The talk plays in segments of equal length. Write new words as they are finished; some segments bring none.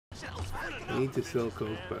need to sell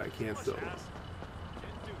coke, but I can't sell them.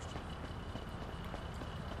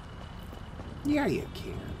 Yeah, you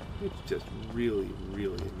can. It's just really,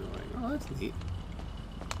 really annoying. Oh, that's neat.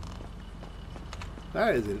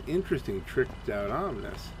 That is an interesting tricked out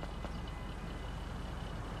omnibus.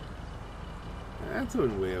 That's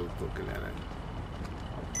one way of looking at it.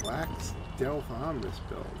 A black stealth omnibus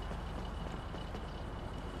build.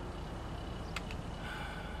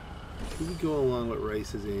 Should we go along with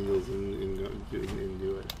Rice's angles and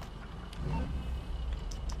do it?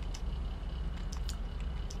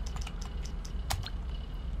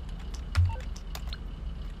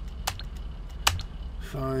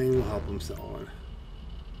 Fine, we'll help him sell one.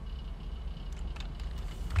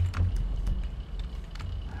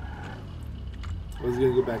 I was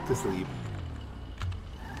gonna go back to sleep.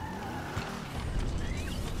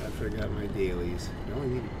 I forgot my dailies. I only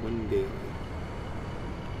need one daily.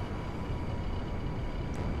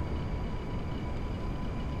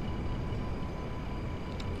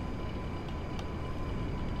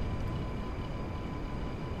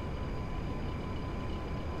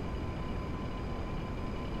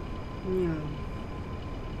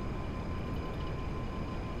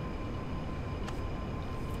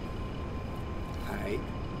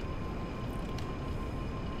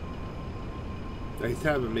 I used to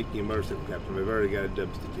have him make me a motorcycle captain. I've already got a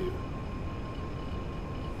dumpster too.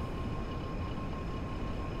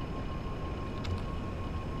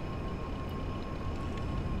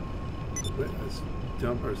 Let us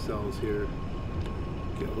dump ourselves here.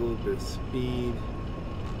 Get a little bit of speed.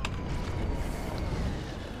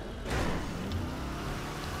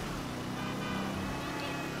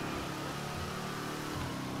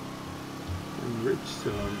 I'm rich,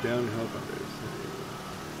 so I'm down to help others.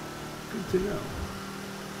 Good to know.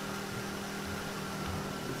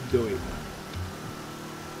 Doing.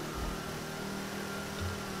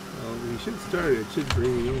 Well, we should start it. It should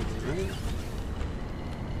bring it over, right?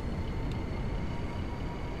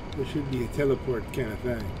 There should be a teleport kind of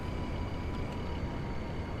thing.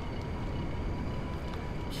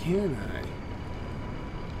 Can I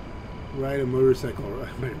ride a motorcycle?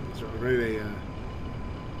 Ride a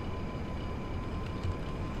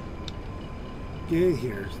get in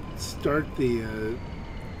here. Start the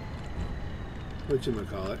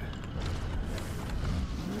whatchamacallit.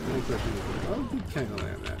 Oh, we did kind of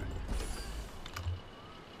land that.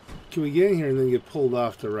 Can we get in here and then get pulled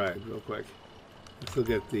off to ride real quick? Still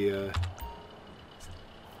get the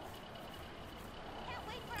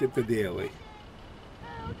daily.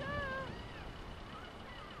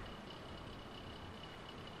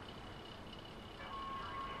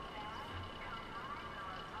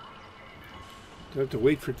 Do I have to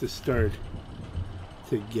wait for it to start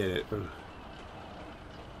to get it?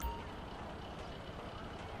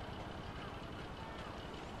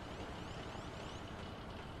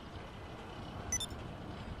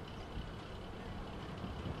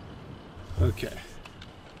 Okay.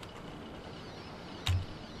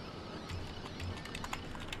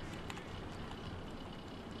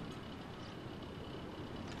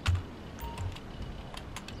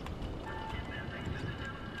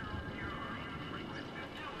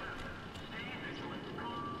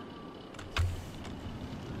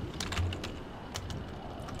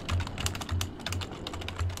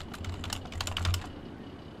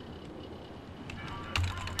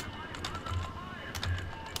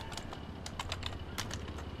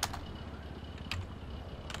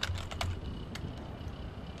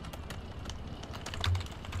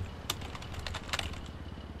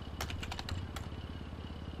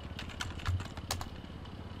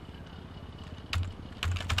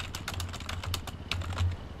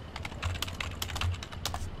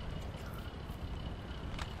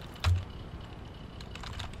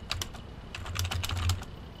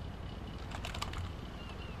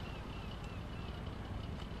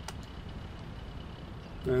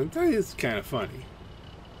 That is kind of funny.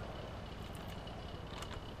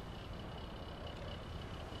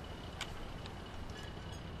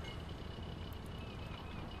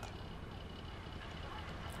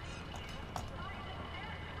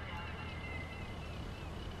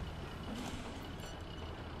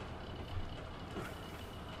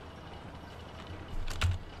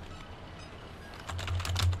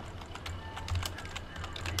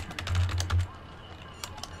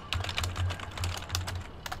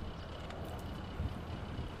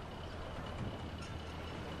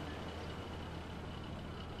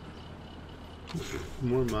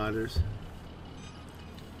 More modders.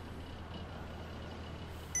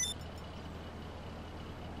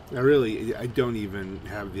 I don't even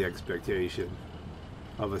have the expectation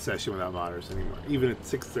of a session without modders anymore. Even at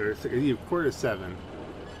 6:30, 7,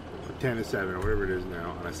 or 10 to 7 or whatever it is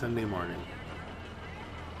now on a Sunday morning.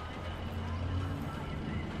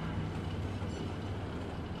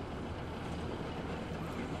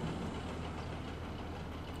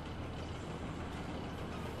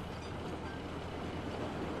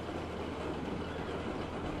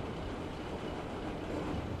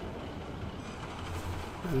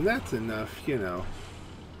 And that's enough, you know.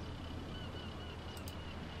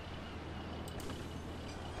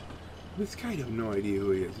 This guy, I have no idea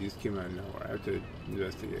who he is. He just came out of nowhere. I have to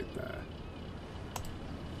investigate that.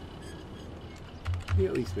 He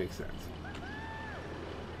at least makes sense.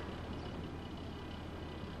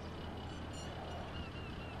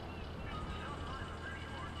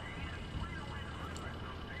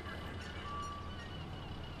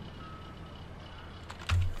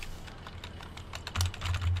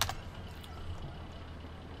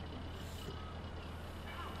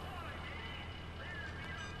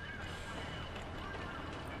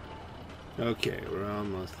 Okay, we're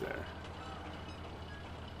almost there.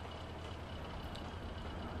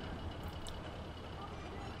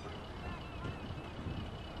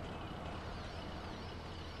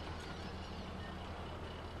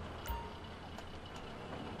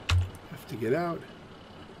 Have to get out.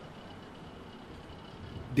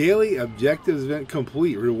 Daily objectives event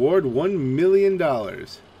complete. Reward $1 million.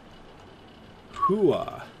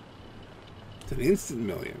 Hooah. It's an instant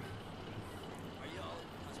million.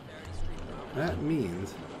 That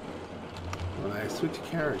means when I switch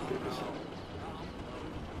characters,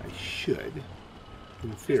 I should,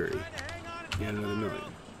 in theory, get another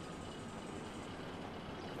million.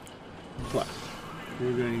 But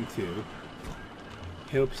we're going to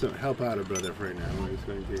help out a brother for right now. We're just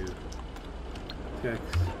going to text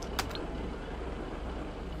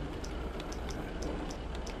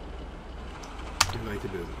invite to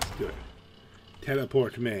business. Good.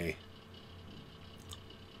 Teleport me.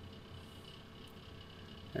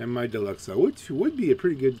 And my deluxe, which would be a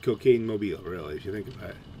pretty good cocaine mobile, really, if you think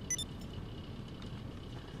about it.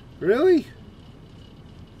 Really?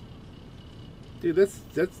 Dude, that's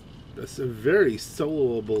a very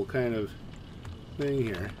soloable kind of thing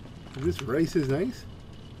here. This rice is nice.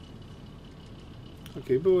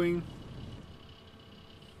 Okay, boing.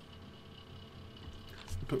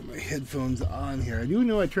 Put my headphones on here. I do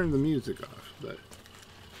know I turned the music off, but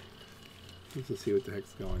let's see what the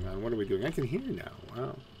heck's going on. What are we doing? I can hear now.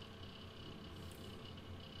 Wow.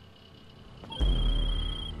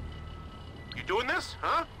 You doing this,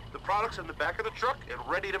 huh? The product's in the back of the truck and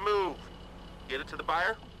ready to move. Get it to the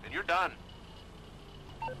buyer, and you're done.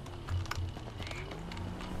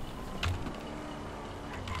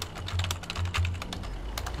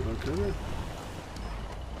 Okay.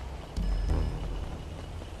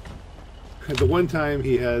 The one time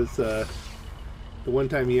he has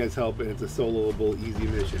help, and it's a soloable, easy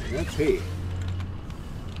mission. And that's hey.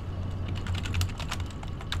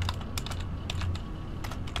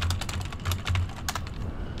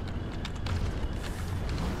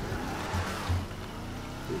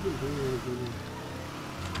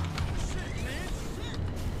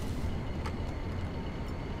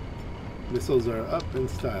 Missiles are up and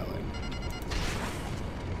styling.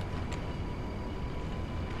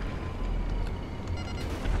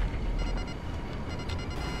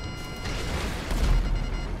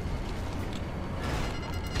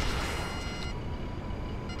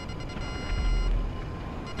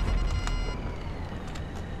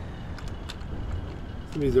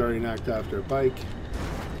 Somebody's already knocked off their bike.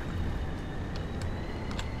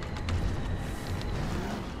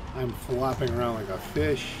 I'm flopping around like a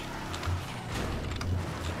fish.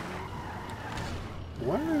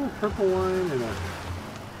 Why do I have a purple one and a...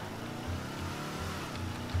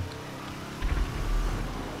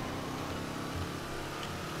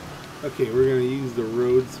 Okay, we're going to use the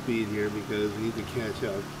road speed here because we need to catch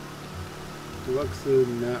up. Deluxe is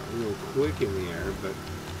not real quick in the air, but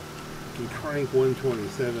can crank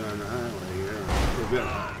 127 on the highway here for a bit.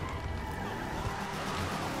 I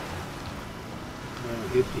don't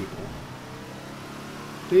hit people.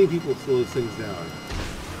 Hitting people slows things down.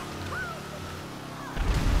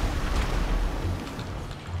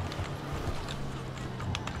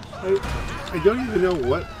 I don't even know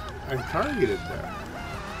what I targeted there.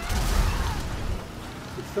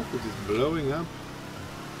 The stuff was just blowing up.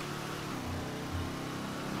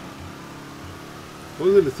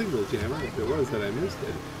 Was it a signal jammer? If it was, then I missed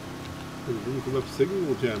it. It didn't come up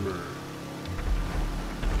signal jammer.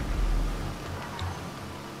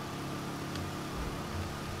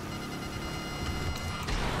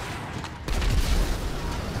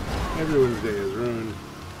 Everyone's day is ruined.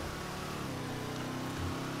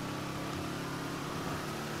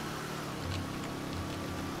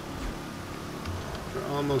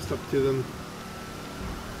 We're almost up to them.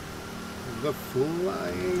 The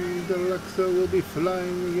flying Deluxo will be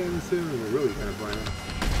flying again soon. We're really kind of flying.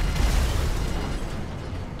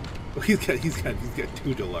 Oh, he's got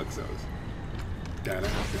two Deluxos. Dun,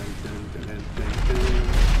 dun, dun, dun, dun, dun, dun.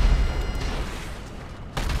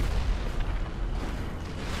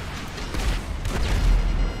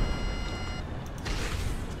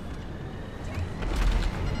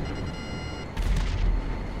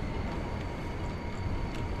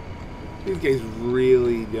 These guys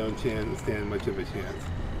really don't stand much of a chance.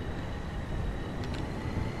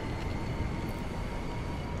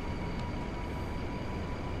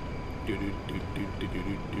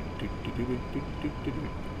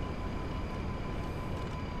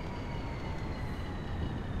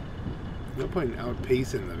 No point in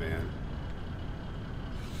outpacing the van.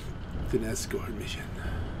 It's an escort mission.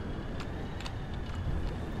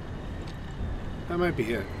 That might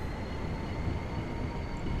be it.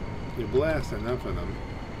 You blast enough of them.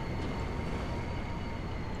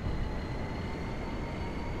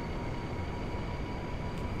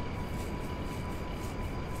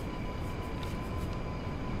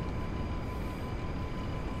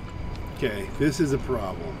 Okay, this is a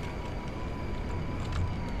problem.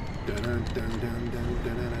 Dun, dun, dun, dun, dun, dun,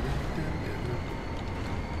 dun, dun, dun.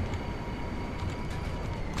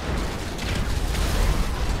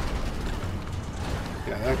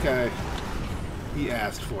 Yeah, that guy, he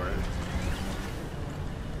asked for it.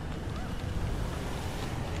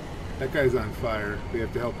 That guy's on fire. We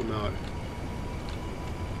have to help him out.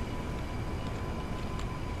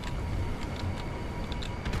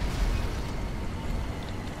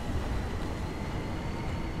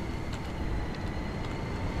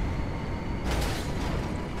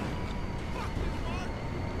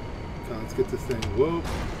 Let's get this thing. Whoa.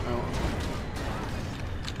 Oh.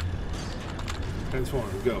 Transform.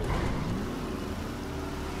 Go.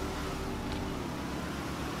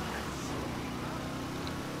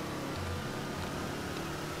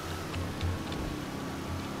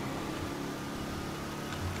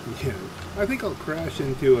 Yeah. I think I'll crash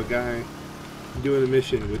into a guy doing a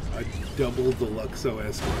mission with a double Deluxo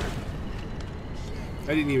escort.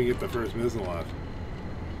 I didn't even get the first missile off.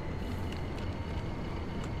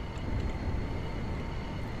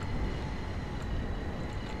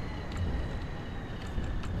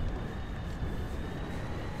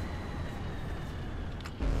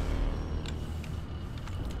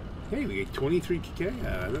 Hey, we get 23k.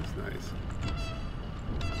 Yeah, that's nice.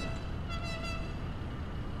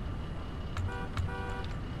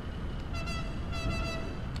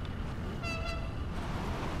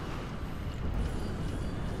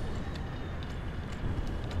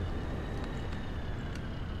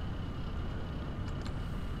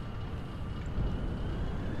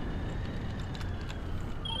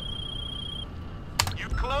 You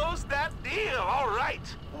closed that deal. All right.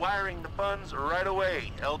 Wiring the funds right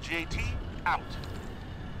away. LJT out.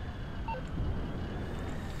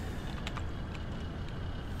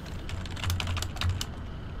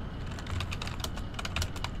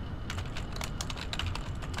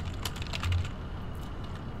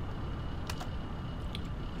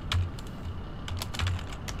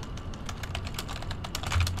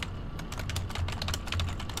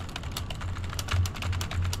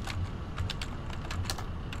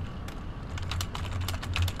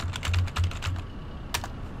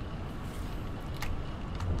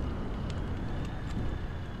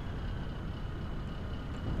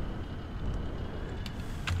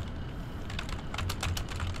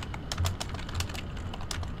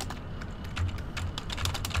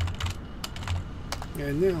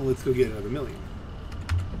 And now let's go get another million.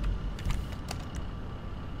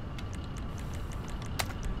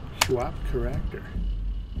 Swap character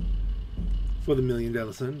for the $1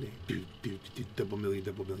 Million Sunday. Double million,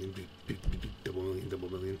 double million, double million, double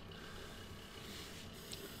million.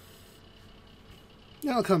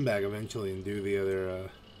 Yeah, I'll come back eventually and do the other.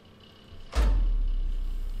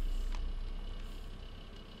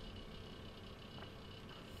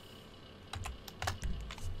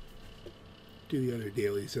 Do the other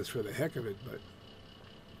dailies just for the heck of it, but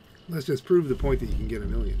let's just prove the point that you can get $1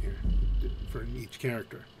 million here for each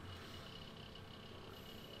character.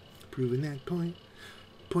 Proving that point.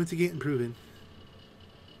 Points are getting proven.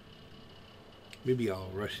 Maybe I'll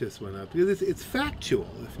rush this one up because it's factual,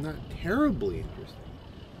 if not terribly interesting.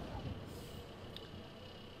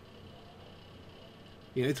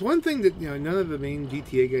 Yeah, it's one thing that none of the main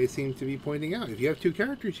GTA guys seem to be pointing out. If you have two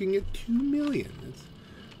characters, you can get 2 million. That's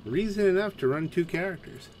reason enough to run two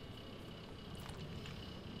characters.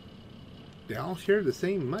 They all share the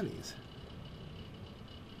same monies.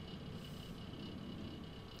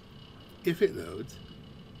 if it loads.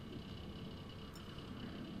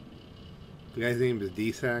 The guy's name is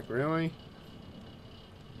DSAC, really?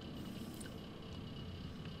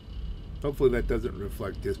 Hopefully that doesn't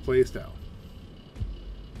reflect his playstyle.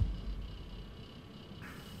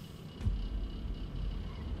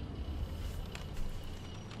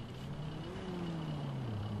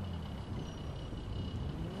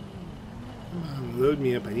 Come on, load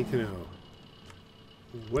me up. I need to know.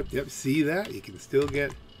 What? Yep, see that? You can still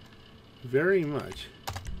get very much.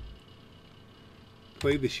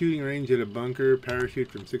 Play the shooting range at a bunker,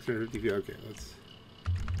 parachute from 650 feet. Okay, let's...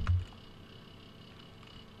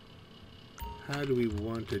 How do we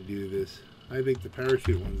want to do this? I think the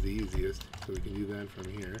parachute one's the easiest, so we can do that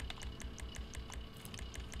from here.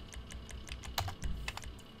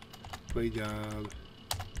 Play job.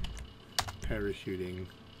 Parachuting.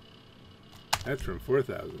 That's from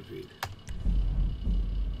 4,000 feet.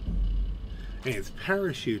 And it's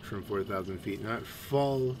parachute from 4,000 feet, not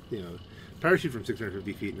fall, you know, parachute from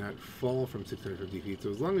 650 feet, not fall from 650 feet.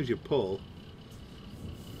 So as long as you pull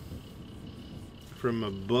from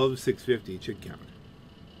above 650, it should count.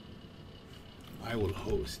 I will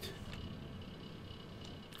host.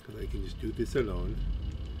 Because I can just do this alone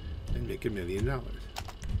and make $1 million. Now,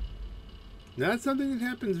 that's something that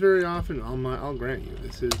happens very often, I'll grant you.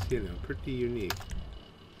 This is, you know, pretty unique.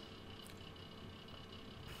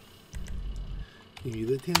 Give me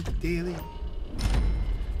the 10th daily.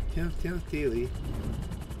 10th daily.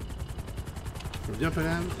 I'm jumping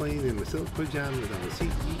out of the plane in my silk pajamas. I'm a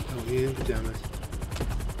CEO in pajamas.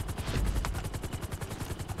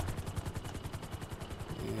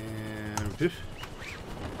 And poof.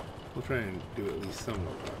 We'll try and do at least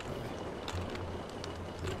somewhat properly.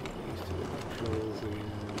 Get used to the controls again.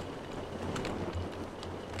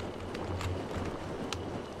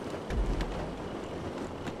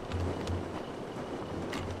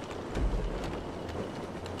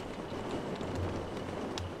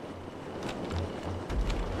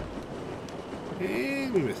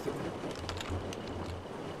 And we missed it.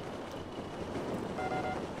 I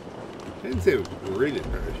didn't say it was great at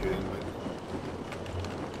parachuting, but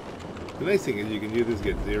the nice thing is you can do this,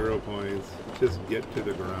 get 0 points, just get to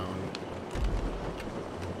the ground.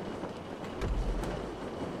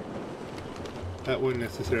 That wouldn't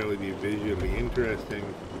necessarily be visually interesting,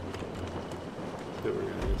 so we're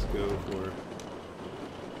going to just go for...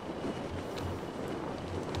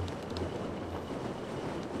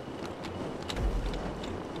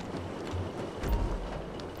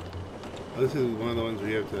 This is one of the ones where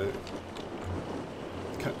you have to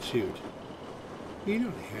cut shoot. You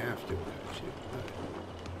don't have to cut shoot,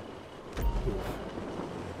 but... Oof.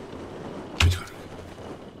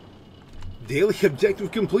 Daily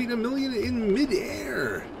objective complete, 1 million in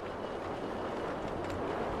midair.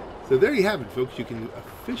 So there you have it, folks. You can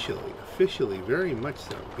officially, very much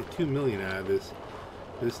so, get 2 million out of this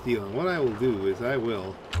deal. And what I will do is I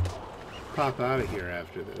will pop out of here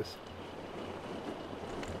after this.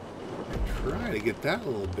 Try to get that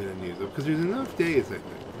little bit of news up, because there's enough days, I think.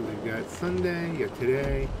 So we've got Sunday, you got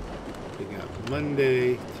today, we got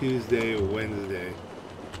Monday, Tuesday, Wednesday.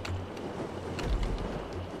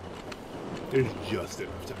 There's just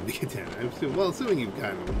enough time to get 10. Assuming you've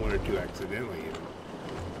gotten 1 or 2 accidentally, you know.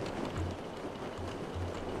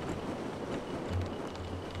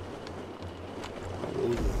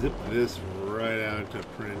 We'll zip this right out to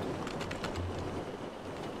print.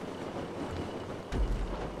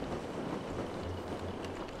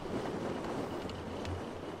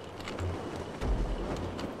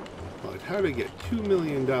 How to get $2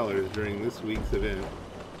 million during this week's event.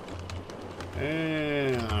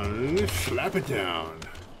 And slap it down.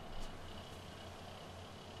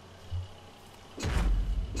 $1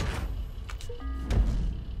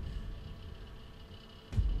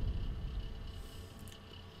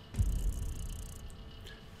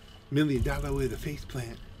 million with a face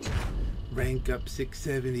plant. Rank up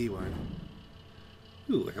 671.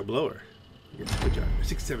 Ooh, like a blower. Get supercharger.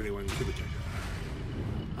 671 supercharger.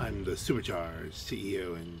 I'm the supercharged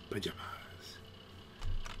CEO in pajamas.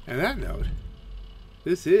 And that note,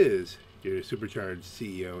 this is your supercharged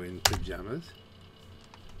CEO in pajamas.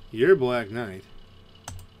 Your Black Knight.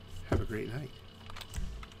 Have a great night.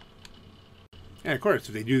 And of course,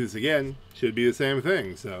 if they do this again, should be the same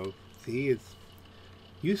thing. So, see, it's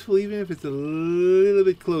useful even if it's a little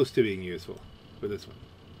bit close to being useful for this one.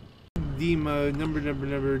 Dima, number,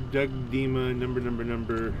 Doug Dima,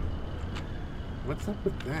 number. What's up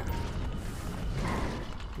with that?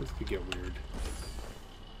 This could get weird.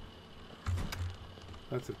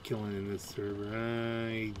 Lots of killing in this server.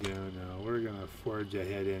 I don't know. We're gonna forge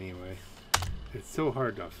ahead anyway. It's so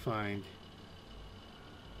hard to find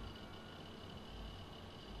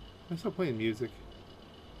I'm still playing music.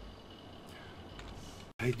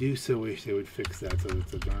 I do so wish they would fix that so that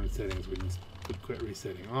the darn settings wouldn't quit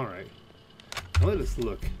resetting. Alright. Now let us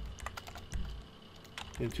look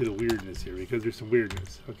into the weirdness here, because there's some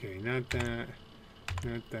weirdness. Okay, not that.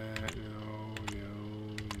 Not that. No, no,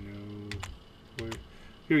 no. Where?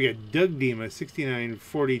 Here we go. Doug Dima,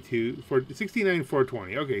 6942.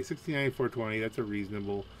 69420. Okay, 69420. That's a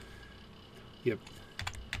reasonable. Yep.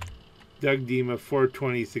 Doug Dima,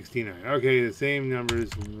 42069. Okay, the same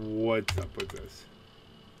numbers. What's up with this?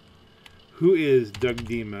 Who is Doug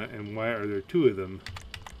Dima, and why are there two of them?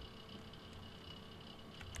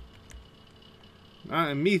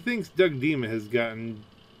 Methinks Doug Dima has gotten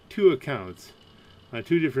two accounts on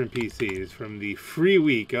two different PCs from the free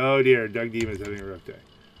week. Oh dear, Doug Dima is having a rough day.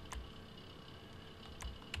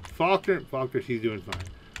 Faulkner, she's doing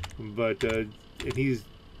fine. But and he's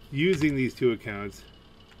using these two accounts.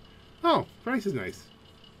 Oh, Bryce is nice.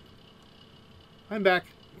 I'm back.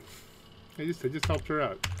 I just helped her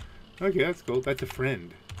out. Okay, that's cool. That's a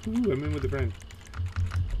friend. Ooh, I'm in with a friend.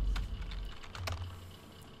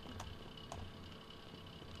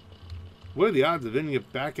 What are the odds of ending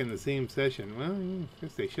up back in the same session? Well, I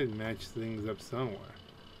guess they should match things up somewhere.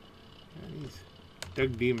 Yeah,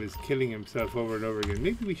 Doug Dima is killing himself over and over again.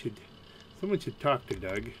 Maybe someone should talk to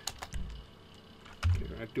Doug. Okay,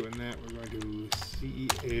 we're not doing that. We're going to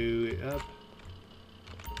CEO it up.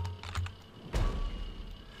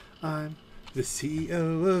 I'm the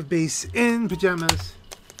CEO of Base in Pajamas.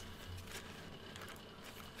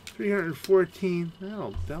 314.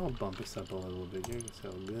 That'll bump us up a little bit here.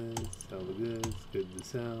 Sell goods. Sell the goods. Good to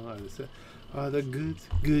sell. Are the goods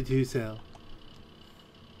good to sell?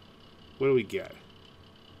 What do we got?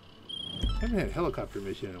 Haven't had a helicopter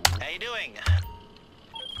mission in a while. How you doing?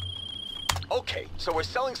 Okay, so we're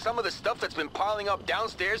selling some of the stuff that's been piling up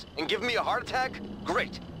downstairs and giving me a heart attack?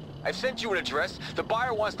 Great. I've sent you an address. The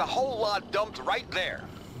buyer wants the whole lot dumped right there.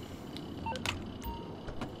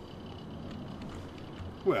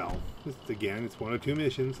 Well, again, it's one of two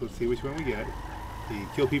missions. Let's see which one we get. The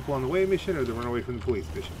kill people on the way mission or the run away from the police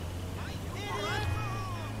mission.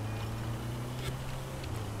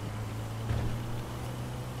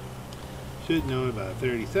 Should know in about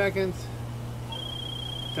 30 seconds.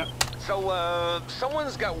 Stop. So,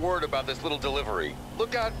 someone's got word about this little delivery.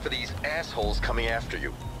 Look out for these assholes coming after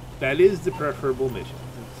you. That is the preferable mission.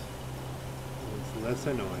 It's less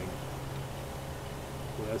annoying.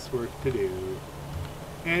 Less work to do.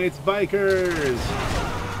 And it's bikers!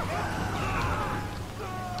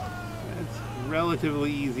 That's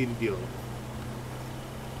relatively easy to deal with.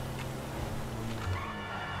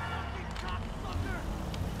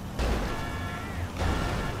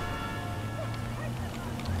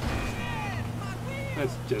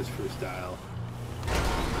 That's just for style.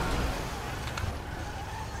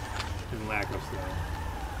 And lack of style.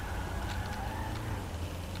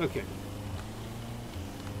 Okay.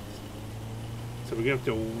 So we're gonna have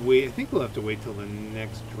to wait. I think we'll have to wait till the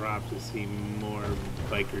next drop to see more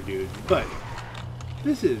biker dudes. But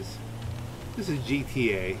this is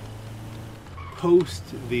GTA post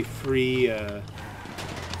the free. I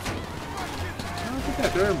don't think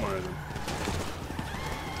that there are more of them.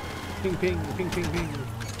 Ping, ping, ping, ping, ping.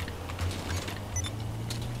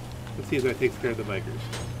 Let's see if that takes care of the bikers.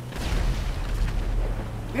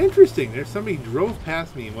 Interesting. There's somebody drove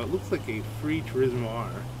past me in what looks like a free Turismo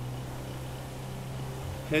R.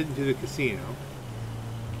 Heading to the casino.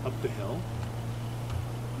 Up the hill.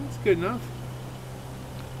 That's good enough.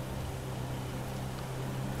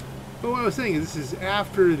 But what I was saying is this is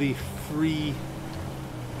after the free...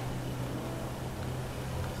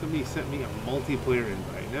 Somebody sent me a multiplayer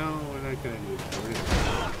invite. No, we're not going to do that. We're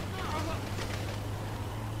gonna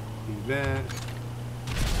do that.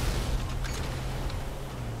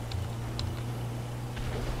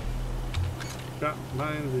 Drop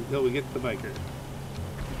mines until we get the biker.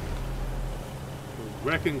 We're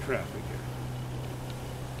wrecking traffic here.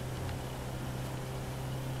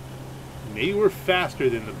 Maybe we're faster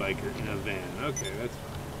than the biker in a van. Okay, that's fine.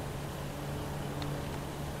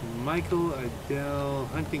 Michael Adele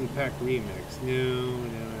Hunting Pack Remix. No.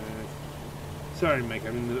 Sorry, Mike.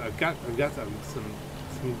 I mean, I've got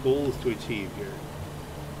some goals to achieve here.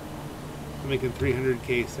 I'm making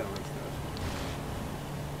 300K selling stuff.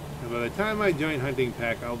 And by the time I join Hunting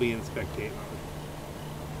Pack, I'll be in spectate mode.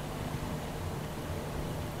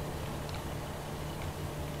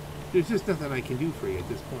 There's just nothing I can do for you at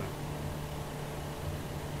this point.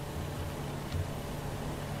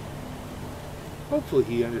 Hopefully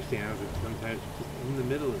he understands that sometimes you're just in the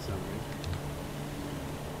middle of something.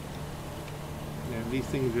 And these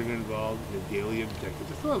things are going to involve the daily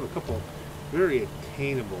objectives. I still have a couple very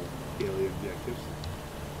attainable daily objectives.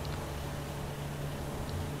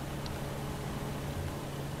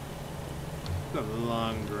 It's a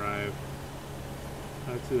long drive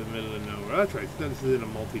out to the middle of nowhere. That's right, this isn't a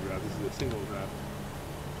multi-drop, this is a single drop.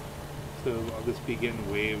 So I'll just be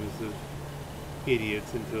getting waves of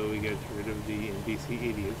idiots until we get rid of the NBC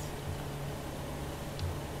idiots.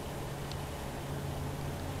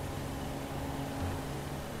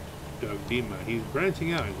 Doug Dima, he's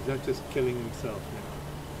branching out, he's not just killing himself now.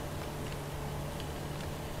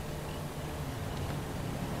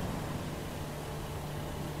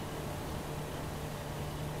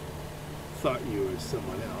 Thought you were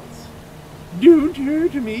someone else. Don't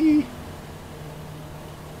hurt me!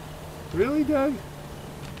 Really, Doug?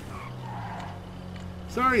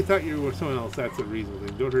 Sorry, thought you were someone else. That's a reasonable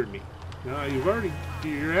thing. Don't hurt me. No,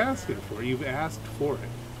 you're asking for it. You've asked for it.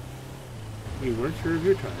 You weren't sure of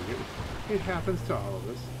your target. It happens to all of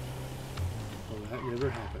us. Well, that never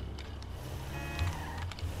happened.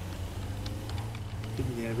 It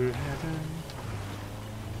never happened.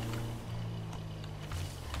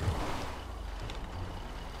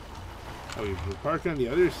 Oh, we park on the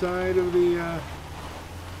other side of the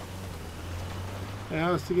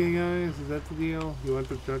house again, guys? Is that the deal? You want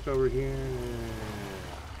the truck over here?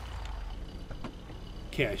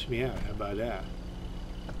 Cash me out. How about that?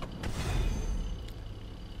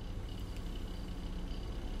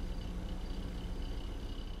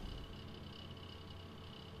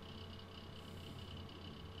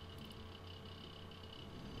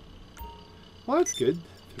 Well, that's good.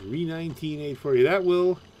 319,840.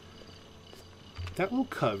 That will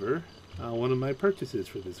cover one of my purchases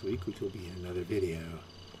for this week, which will be in another video.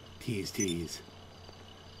 Tease, tease.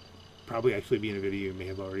 Probably actually be in a video you may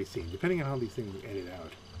have already seen, depending on how these things edit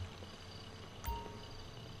out.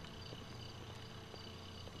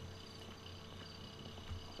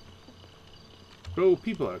 Bro,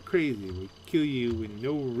 people are crazy. We kill you with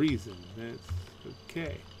no reason. That's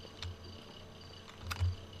okay.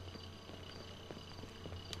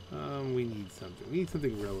 We need something. We need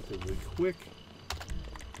something relatively quick.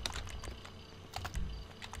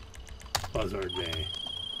 Buzzard Day.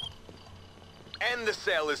 And the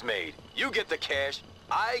sale is made. You get the cash.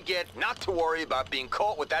 I get not to worry about being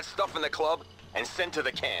caught with that stuff in the club and sent to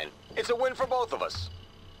the can. It's a win for both of us.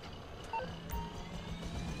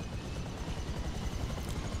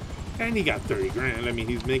 And he got 30 grand. I mean,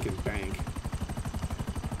 he's making bank.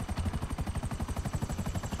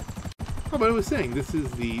 Oh, but I was saying, this is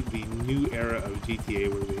the new era of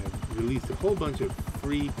GTA where they have released a whole bunch of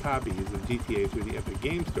free copies of GTA through the Epic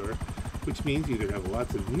Game Store, which means you either have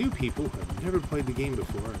lots of new people who have never played the game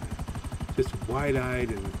before and are just wide-eyed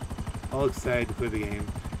and all excited to play the game,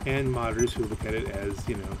 and modders who look at it as,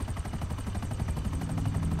 you know,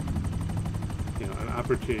 an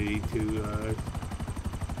opportunity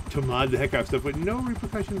to mod the heck out of stuff with no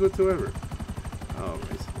repercussions whatsoever. Oh,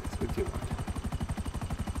 nice. That's what you want.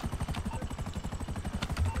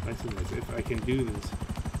 Nice. If I can do this.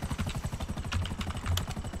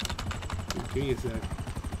 Give me a sec.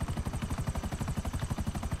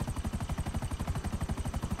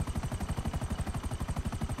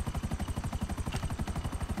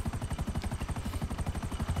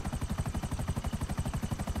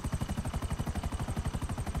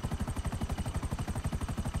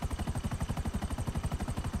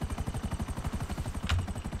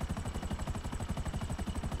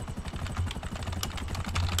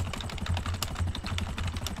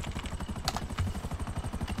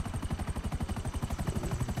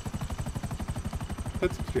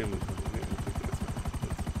 That's extremely funny. I think that's fine.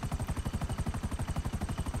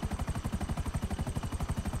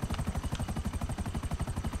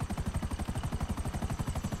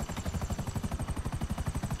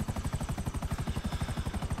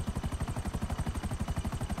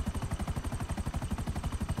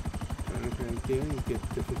 Dailies get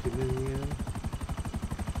to 50 million.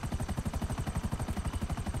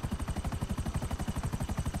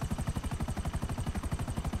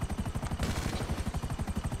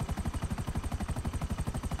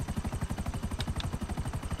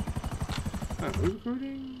 Are we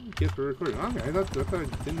recording? Yes, we're recording. Okay, I thought I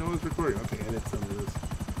didn't know I was recording. Okay, edit some of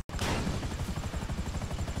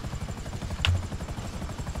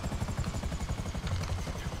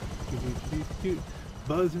this.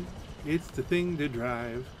 Buzzer, it's the thing to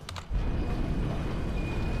drive.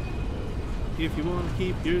 If you want to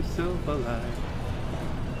keep yourself alive.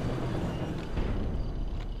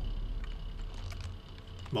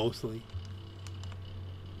 Mostly.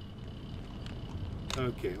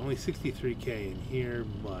 Okay, only 63K in here,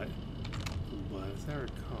 but as I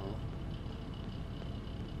recall,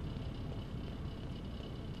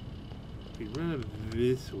 we run up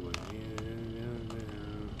this way,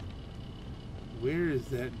 where is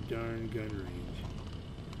that darn gun range?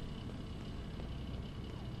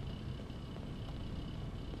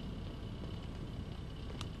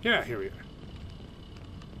 Yeah, here we are.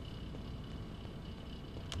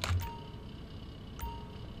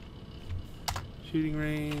 Shooting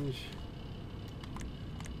range.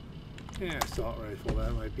 Yeah, assault rifle,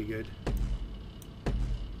 that might be good.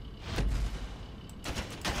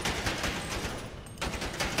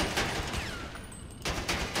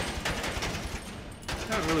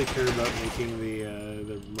 I don't really care about making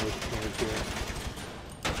the most points here.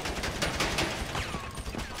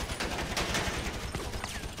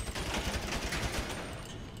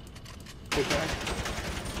 Go back.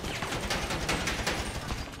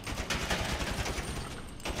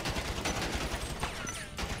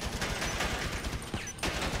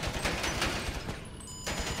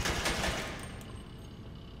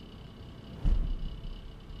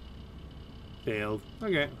 Failed.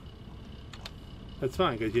 Okay. That's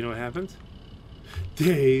fine, because you know what happens?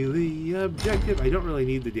 Daily objective. I don't really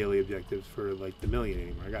need the daily objectives for, like, the million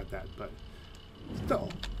anymore. I got that, but still.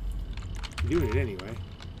 I'm doing it anyway.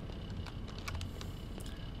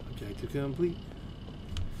 Objective complete.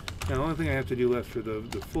 Now, the only thing I have to do left for the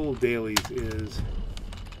full dailies is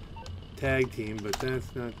tag team, but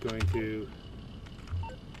that's not going to...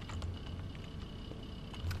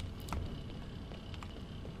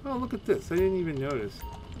 Oh, look at this. I didn't even notice.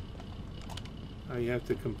 Oh, you have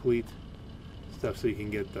to complete stuff so you can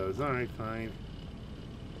get those. Alright, fine.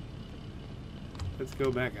 Let's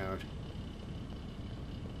go back out.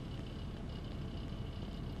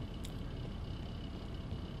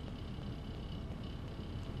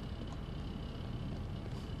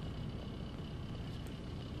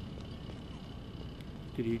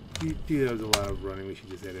 That was a lot of running. We should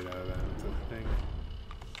just edit out of that thing.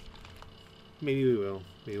 Maybe we will.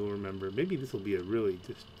 Maybe we'll remember. Maybe this will be a really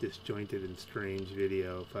disjointed and strange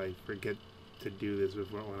video if I forget to do this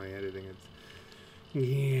before when I'm editing it.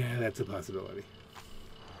 Yeah, that's a possibility.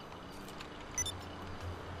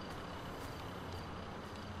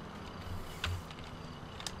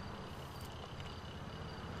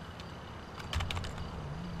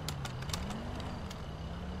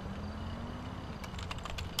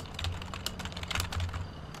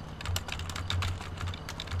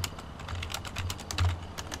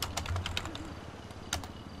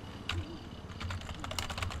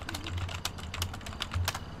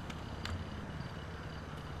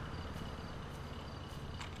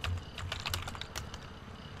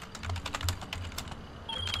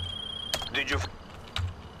 Did you...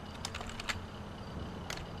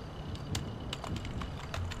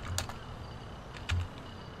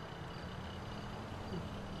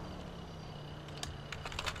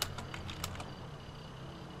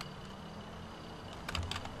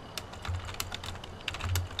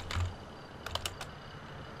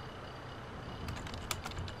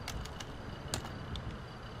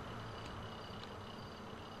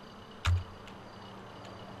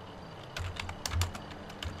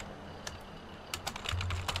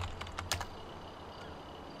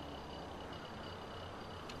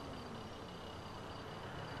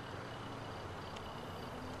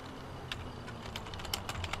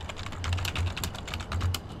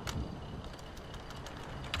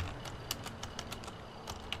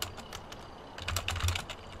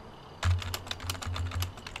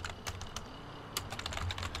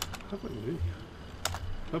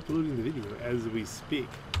 Uploading the video as we speak.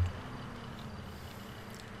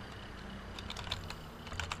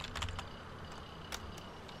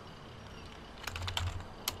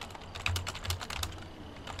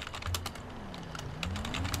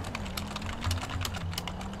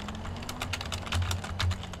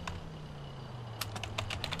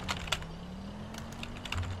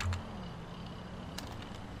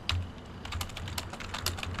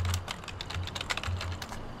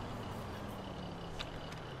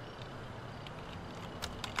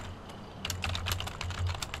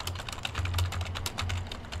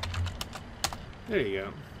 There you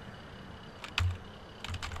go.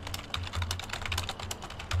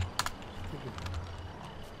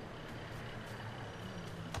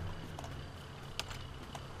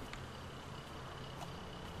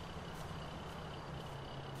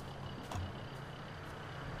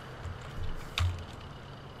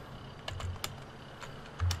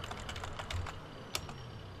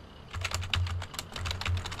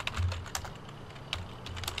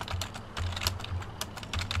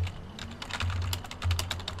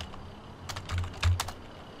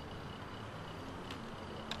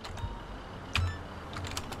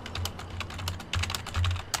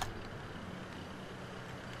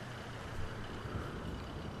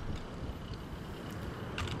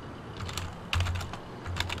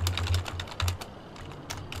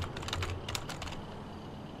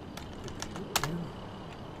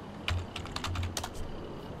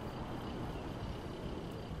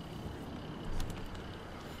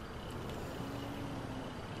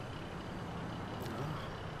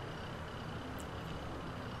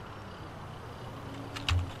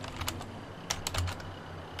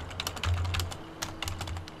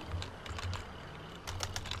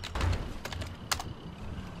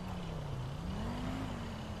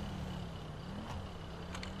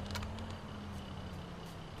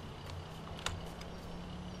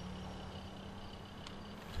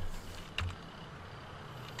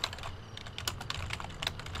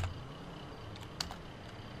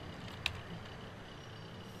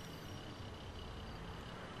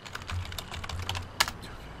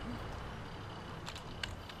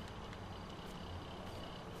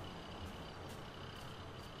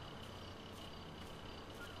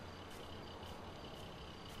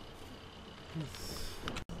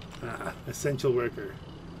 Essential worker.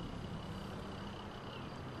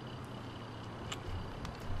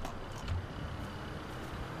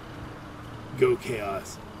 Go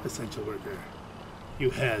Chaos, essential worker.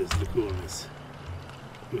 You has the coolness.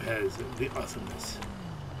 You has the awesomeness.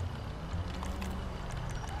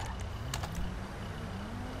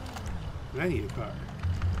 And I need a car.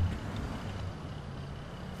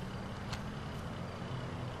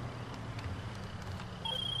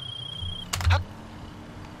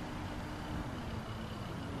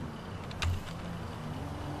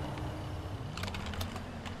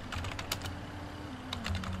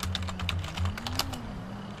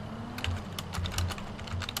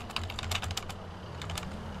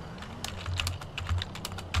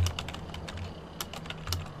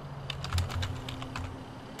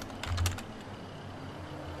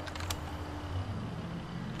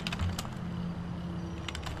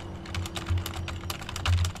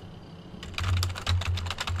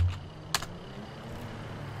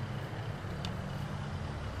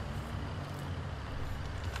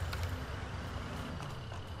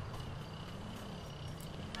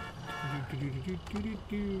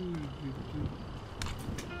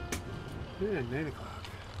 Yeah, 9 o'clock.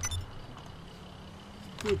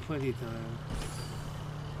 Still plenty of time.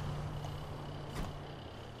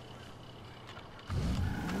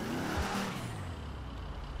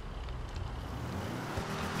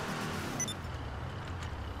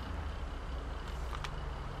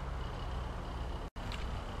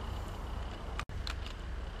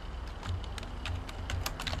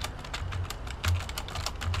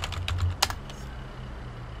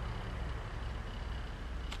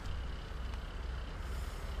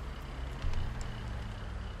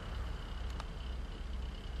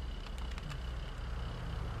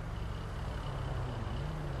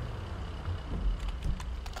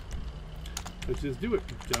 Let's just do it.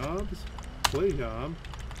 Jobs, play job,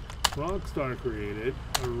 Rockstar created,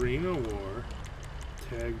 Arena War,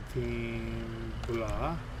 tag team,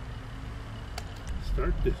 blah.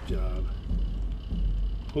 Start this job.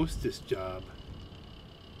 Host this job.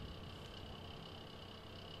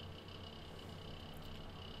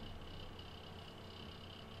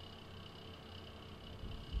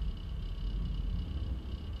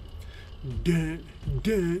 Dun,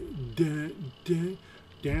 dun, dun, dun.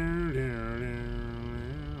 Down, down,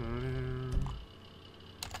 down, down.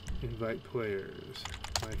 Invite players,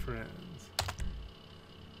 my friends.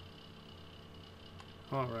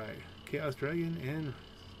 Alright, kaos.dragon, and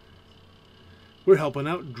we're helping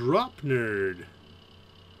out Drop Nerd.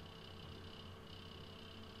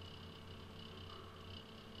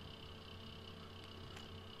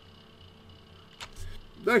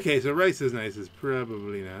 Okay, so rice is nice is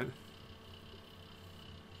probably not.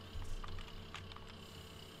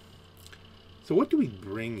 So what do we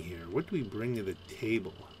bring here? What do we bring to the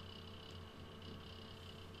table?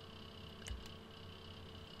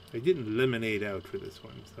 I didn't lemonade out for this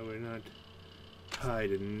one, so we're not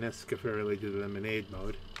tied necessarily to the lemonade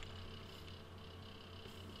mode.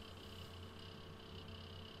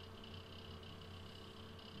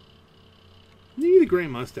 You need a gray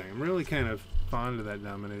Mustang. I'm really kind of fond of that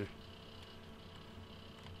Dominator.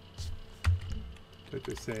 So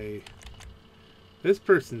to say, this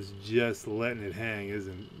person's just letting it hang,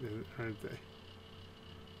 aren't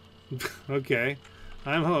they? Okay,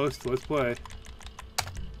 I'm host. Let's play.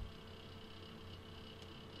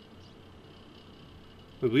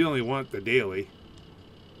 But we only want the daily.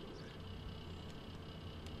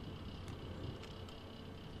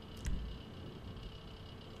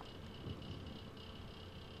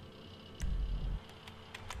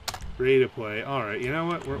 Ready to play. Alright, you know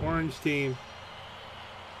what? We're orange team.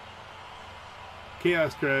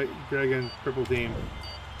 Kaos.dragon, purple team.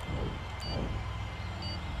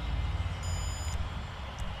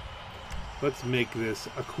 Let's make this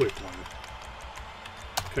a quick one.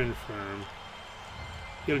 Confirm.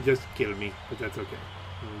 It'll just kill me, but that's okay.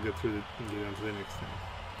 We'll go through and get on to the next thing.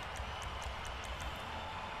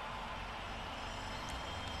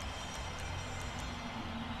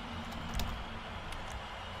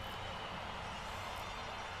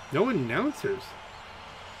 No announcers.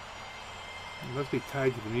 It must be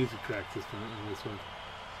tied to the music track system in this one.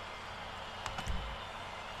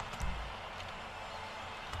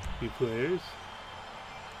 Few players.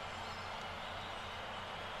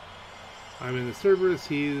 I'm in the Cerberus,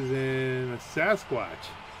 he's in a Sasquatch.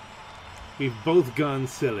 We've both gone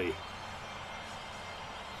silly.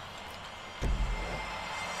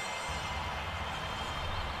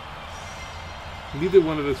 Neither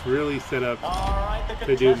one of us really set up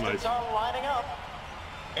to do much. Are lining up.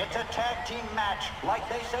 It's a tag team match, like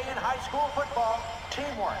they say in high school football,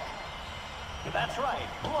 teamwork. That's right.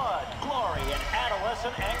 Blood, glory, and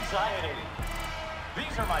adolescent anxiety.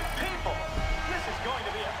 These are my people. This is going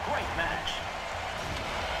to be a great match.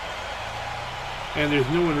 And there's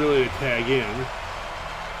no one really to tag in.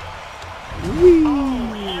 Whee!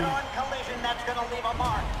 Oh, head-on collision that's going to leave a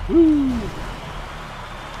mark. Woo!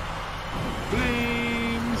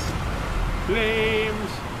 Flames!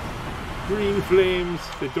 Flames! Green flames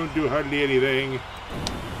that don't do hardly anything.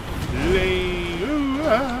 Flame! Ooh,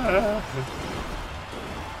 ah.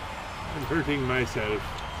 I'm hurting myself.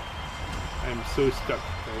 I'm so stuck.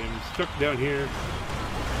 I am stuck down here.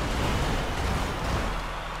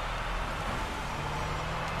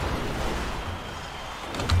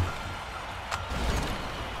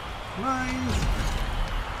 Mines!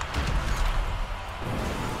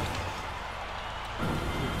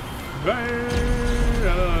 Fire!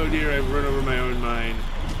 Oh dear, I've run over my own mine.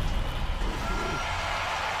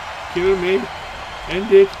 Kill me!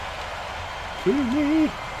 End it! Kill me!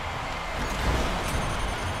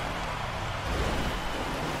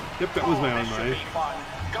 Yep, that was my own mine.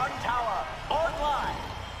 Gun tower online.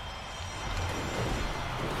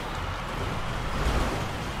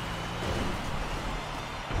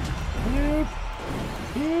 Yep.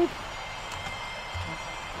 Yep.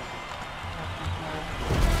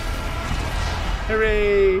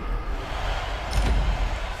 Hooray!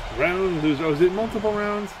 Round loser. Oh, is it multiple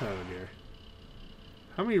rounds? Oh dear.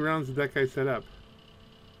 How many rounds did that guy set up?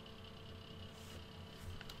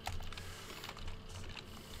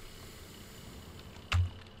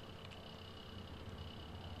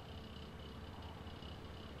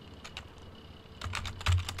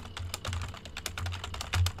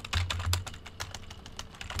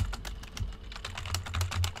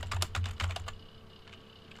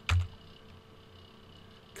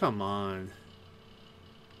 Come on.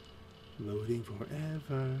 Loading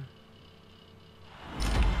forever.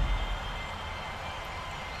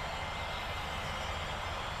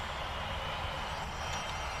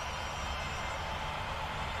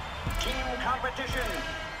 Team competition.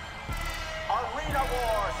 Arena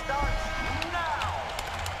war starts now.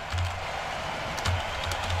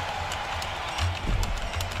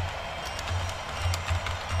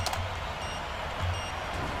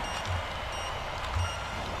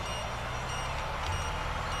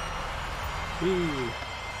 Ooh.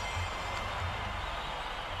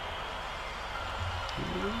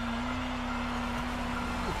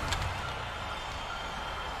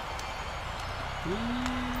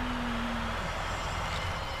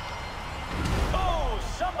 Oh,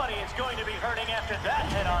 somebody is going to be hurting after that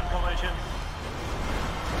head-on collision.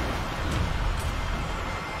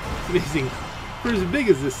 It's amazing. For as big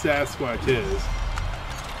as this Sasquatch is,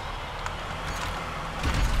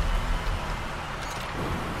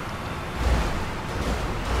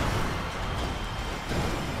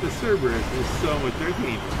 the Cerberus is so much. I can't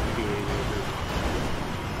even do anything with this.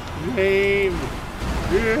 Lame.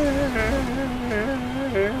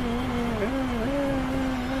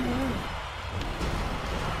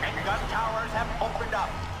 And gun towers have opened up.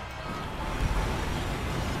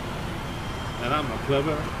 And I'm a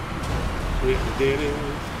clever. We got the dailies.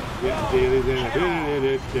 We got the dailies and the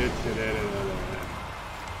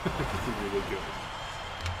This is ridiculous.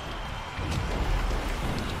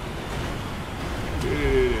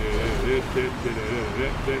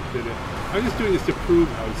 I'm just doing this to prove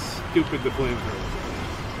how stupid the flamethrowers are.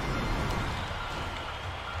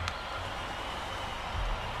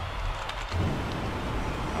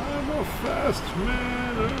 I'm a fast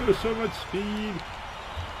man. Oh, so much speed.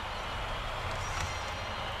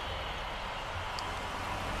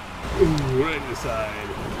 Ooh, right in the side.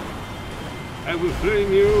 I will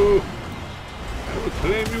flame you. I will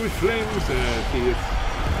flame you with flames. See, it's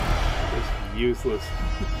useless.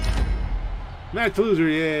 Match loser,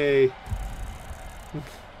 yay!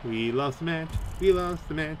 We lost the match. We lost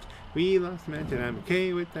the match. We lost the match, and I'm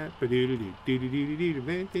okay with that.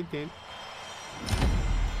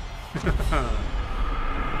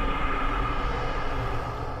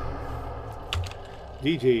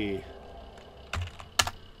 GG.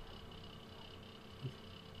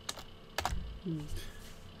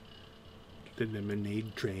 The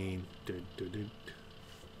lemonade train.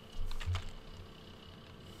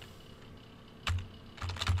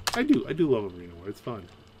 I do love Arena War. It's fun.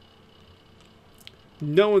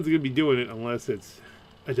 No one's gonna be doing it unless it's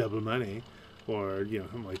a double money, or you know,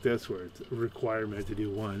 something like this where it's a requirement to do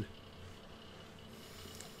one.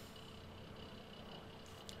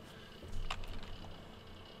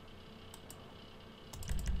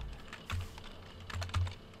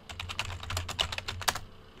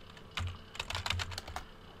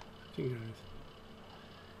 Hey guys.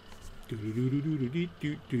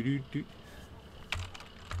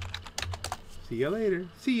 See you later.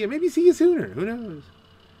 See you. Maybe see you sooner. Who knows?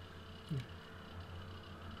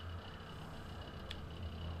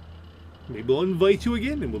 Maybe we'll invite you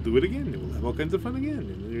again, and we'll do it again, and we'll have all kinds of fun again,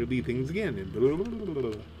 and there'll be things again, and blah, blah, blah,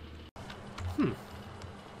 blah, blah.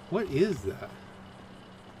 What is that?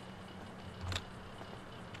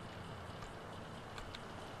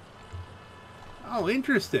 Oh,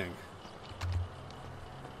 interesting.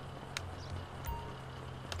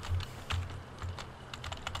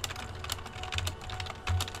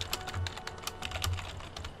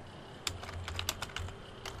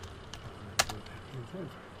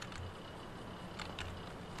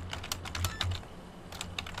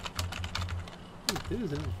 It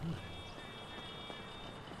is.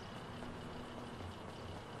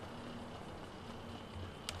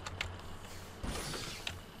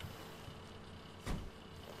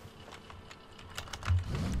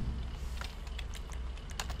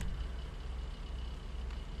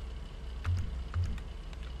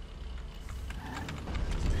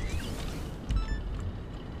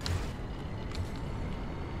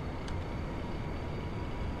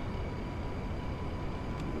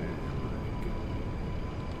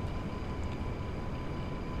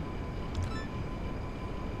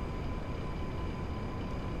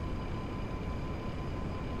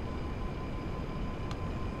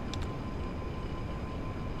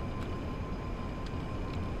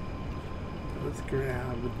 Let's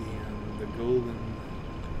grab the golden.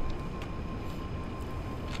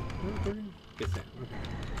 Get that. Okay.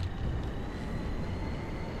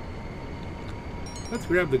 Let's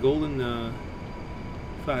grab the golden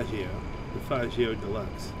Faggio, the Faggio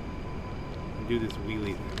Deluxe, and do this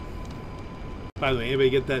wheelie thing. By the way,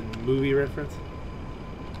 anybody get that movie reference?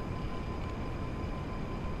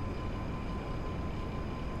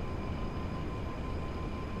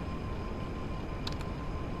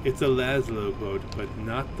 It's a Laszlo quote, but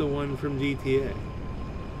not the one from GTA.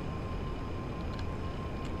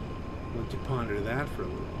 Why don't you ponder that for a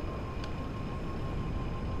little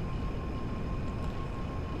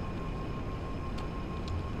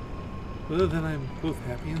while? Well, then I'm both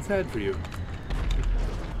happy and sad for you.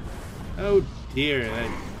 Oh dear, that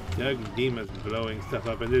Doug Dima's blowing stuff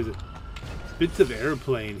up, and there's bits of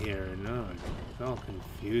airplane here. No, it's all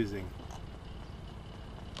confusing.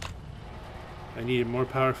 I need a more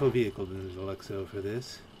powerful vehicle than the Deluxo for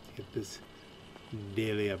this. To get this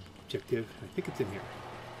daily objective. I think it's in here.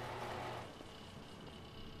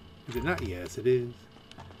 Is it not? Yes, it is.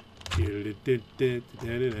 The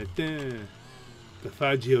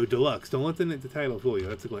Faggio Deluxe. Don't let the title fool you.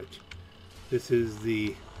 That's a glitch. This is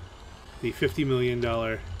the $50 million.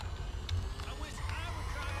 What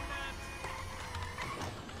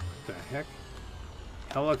the heck?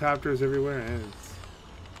 Helicopters everywhere, and it's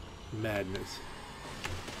madness.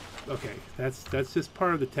 Okay, that's just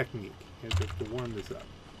part of the technique. You have to warm this up.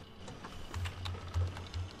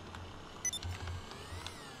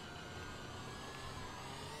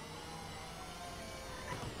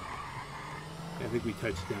 I think we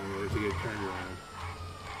touched down there to get turned around.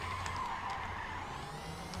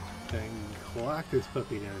 And clock this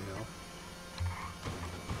puppy downhill.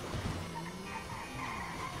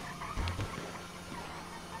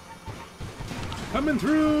 Coming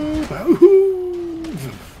through! Woohoo!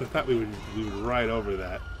 I thought we would ride over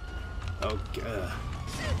that. Oh god.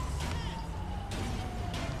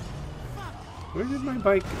 Where did my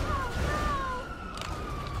bike go?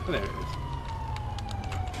 Oh, there it is.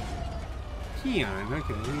 Keon,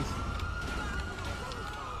 okay.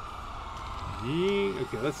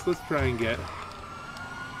 Okay, let's try and get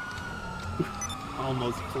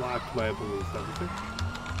almost clocked by a police officer.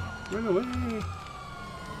 Run away!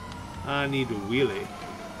 I need to wheelie.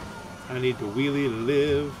 I need to wheelie to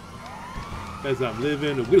live. As I'm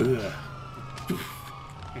living a wheelie.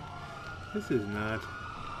 This is not.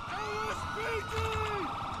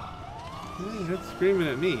 Hey, that's screaming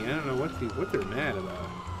at me. I don't know what they're mad about.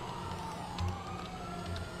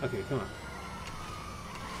 Okay, come on.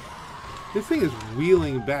 This thing is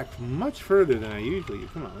wheeling back much further than I usually do.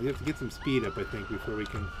 Come on, we have to get some speed up, I think, before we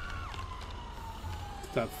can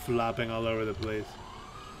stop flopping all over the place.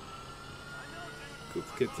 Let's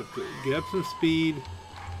get up some speed,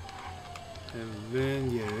 and then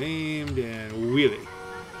get aimed and wheelie.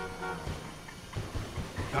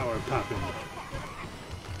 Power popping.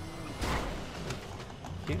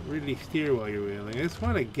 Can't really steer while you're wheeling. I just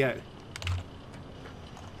want to get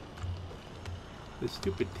the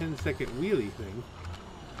stupid 10-second wheelie thing.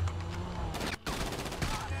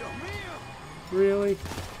 Really?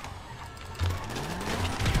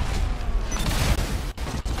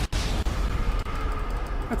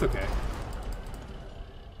 That's okay.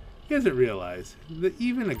 He doesn't realize that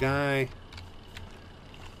even a guy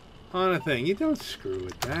on a thing. You don't screw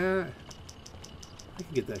with that. I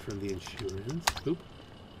can get that from the insurance. Oop.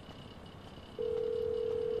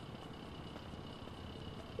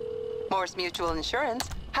 Morse Mutual Insurance.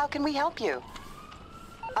 How can we help you?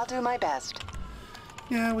 I'll do my best.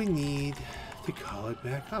 Yeah, we need to call it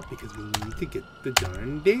back up because we need to get the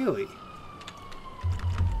darn daily.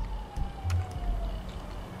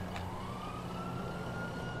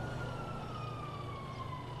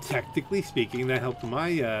 Technically speaking, that helped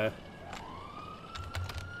my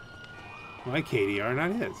my KDR,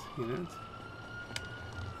 not his. You know,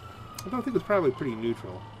 I don't think it was probably pretty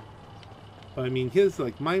neutral. But I mean, his,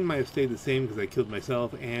 like, mine might have stayed the same because I killed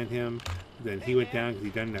myself and him. Then he went down because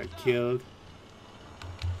he done got killed.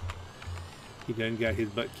 He done got his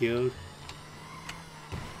butt killed.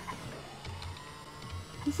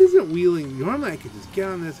 This isn't wheeling. Normally I could just get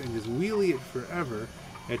on this and just wheelie it forever.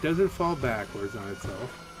 It doesn't fall backwards on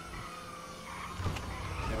itself.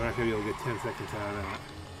 Yeah, we're not going to be able to get 10 seconds out of that.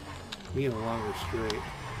 We need a longer straight.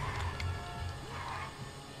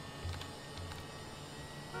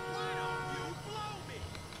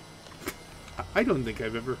 I don't think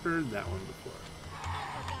I've ever heard that one before.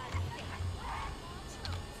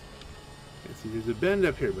 Yeah, see, there's a bend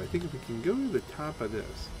up here, but I think if we can go to the top of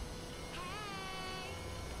this.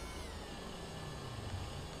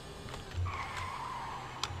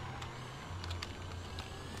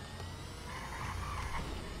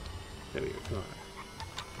 There we go, come on.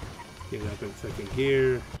 Get up in second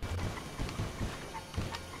gear.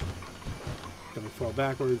 Don't fall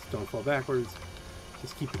backwards, don't fall backwards.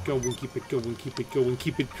 Just keep it going, keep it going, keep it going,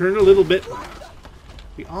 keep it turn a little bit.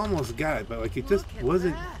 We almost got it, but like it just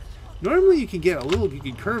wasn't. Normally you can get a little, you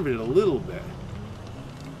can curve it a little bit.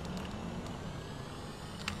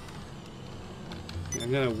 Yeah,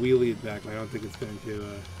 I'm gonna wheelie it back, but I don't think it's going to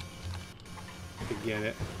get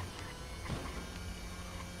it.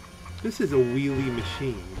 This is a wheelie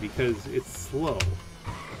machine because it's slow.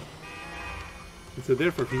 And so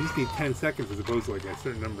therefore, if you just need 10 seconds as opposed to like a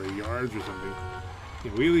certain number of yards or something, you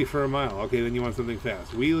wheelie for a mile. Okay, then you want something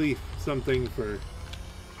fast. Wheelie something for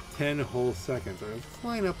 10 whole seconds. All right, let's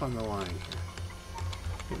line up on the line here.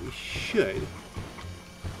 And we should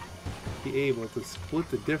be able to split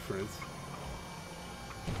the difference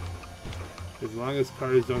as long as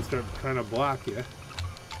cars don't start trying to block you.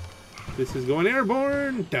 This is going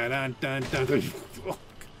airborne. Dun, dun, dun, dun, dun.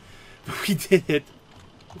 We did it.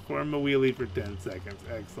 Perform a wheelie for 10 seconds.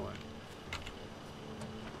 Excellent.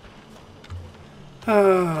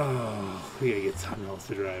 Oh, we gotta get something else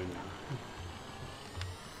to drive now.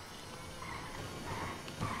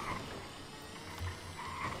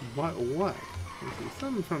 What? Let's see,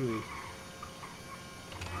 something from the...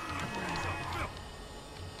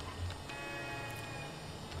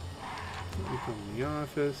 Something from the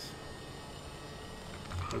office.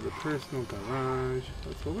 Or the personal garage.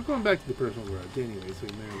 Well, we're going back to the personal garage anyway, so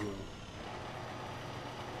we may as well.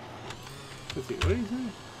 Let's see, what did he say?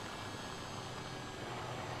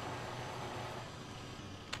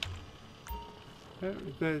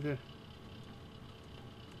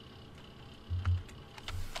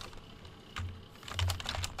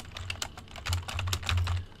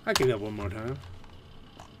 I can help one more time.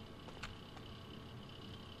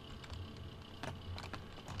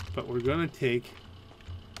 But we're gonna take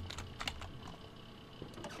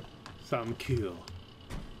something cool.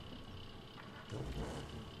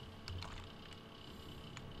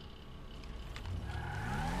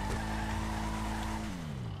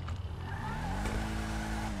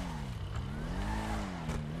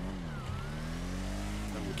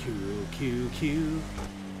 Q.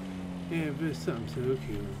 Ever something so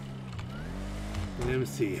cool. Let me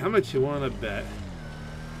see. How much you want to bet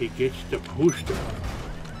he gets the poster?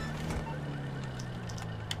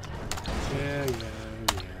 Yeah.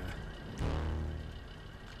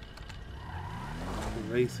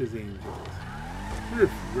 Races Angels. I wonder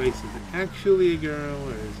if Race is actually a girl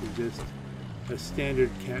or is he just a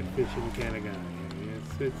standard catfishing kind of guy? I mean,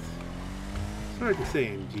 it's hard to say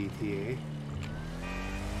in GTA.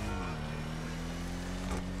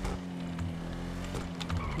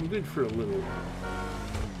 I'm good for a little while.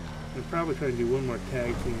 I'll probably try to do one more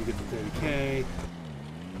tag team to get to 30K.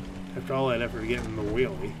 After all that effort getting the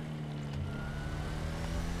wheelie.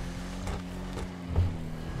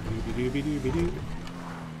 Doobie-doobie-doobie-doo.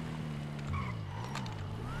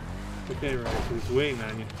 Okay, right, so just waiting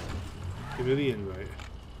on you. Give me the invite.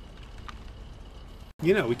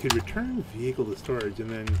 You know, we could return vehicle to storage and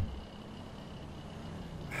then...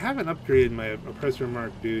 I haven't upgraded my oppressor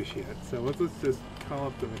mark douche yet, so let's just call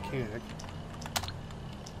up the mechanic.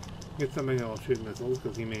 Get something that will shoot missiles,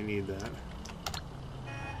 because he may need that.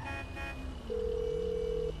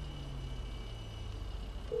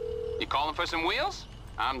 calling for some wheels?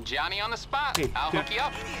 I'm Johnny on the spot. Hey, I'll hook you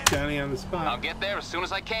up. Johnny on the spot. I'll get there as soon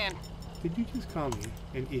as I can. Did you just call me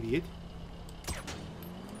an idiot?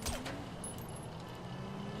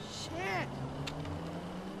 Shit!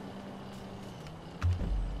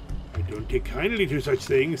 I don't take kindly to such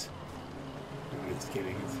things. No, just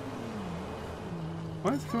kidding.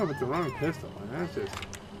 Why does it come up with the wrong pistol? That's just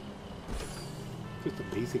a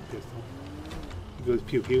basic pistol. It goes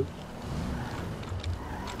pew pew.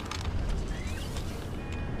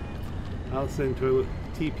 I'll send toilet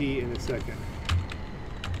TP in a second.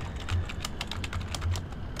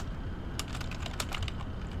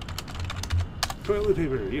 Toilet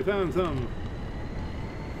paper, you found some.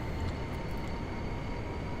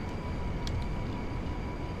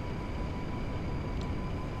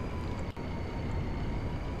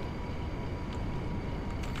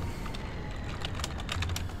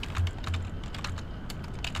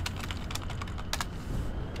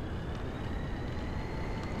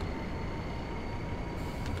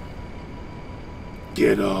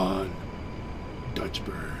 Get on,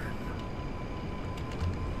 Dutchburn.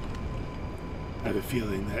 I have a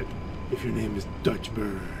feeling that if your name is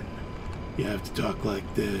Dutchburn, you have to talk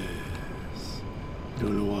like this.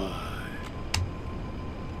 Don't know why.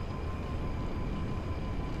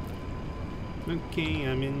 Okay,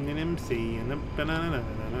 I'm in an MC and a banana.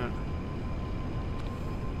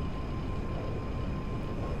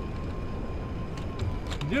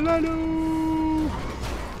 Gelato!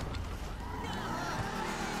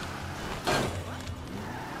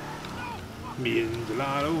 Me and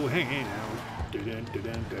Gelato hanging out. Dun, dun,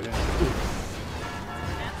 dun, dun, dun.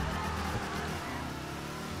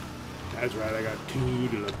 That's right, I got 2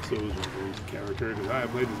 deluxe souls for this character because I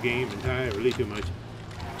played this game entirely too much. Is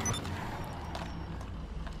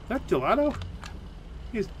that Gelato?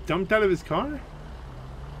 He's dumped out of his car?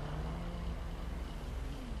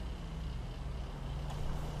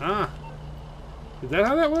 Ah. Is that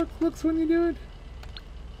how that looks when you do it?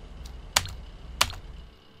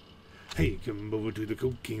 Hey, come over to the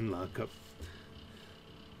cocaine lockup.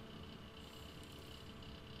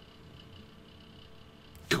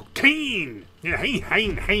 Cocaine! Yeah,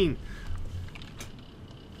 hein.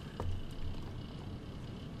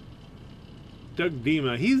 Doug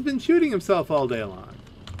Dima, he's been shooting himself all day long.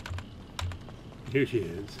 Here she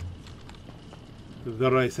is. The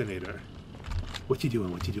Ricinator. What you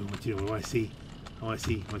doing? What you doing? I want to see. Who,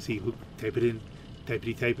 type it in.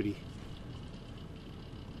 Typity.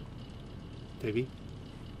 Typey.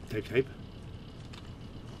 Type.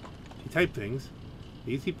 She typed things.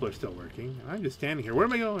 These people are still working. I'm just standing here. Where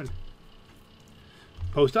am I going?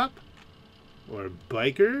 Post up? Or a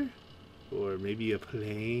biker? Or maybe a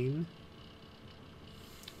plane?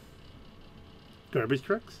 Garbage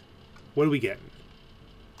trucks? What are we getting?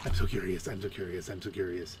 I'm so curious.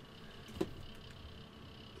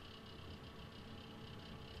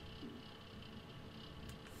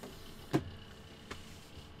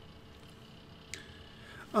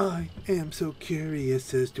 I am so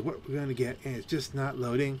curious as to what we're going to get, and it's just not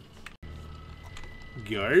loading.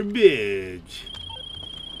 Garbage.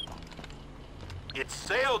 It's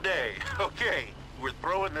sale day. Okay, we're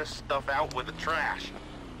throwing this stuff out with the trash.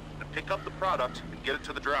 Now pick up the product and get it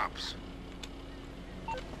to the drops.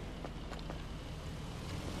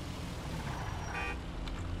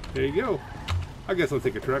 There you go. I guess I'll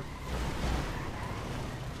take a truck.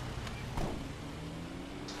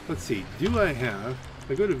 Let's see. Do I have...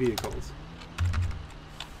 I go to vehicles.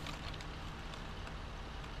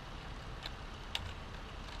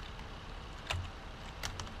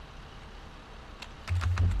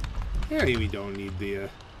 Yeah, we don't need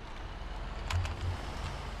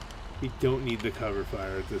the cover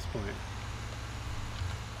fire at this point.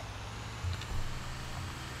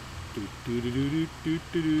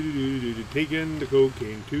 Taking the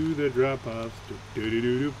cocaine to the drop-offs.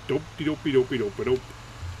 Dope.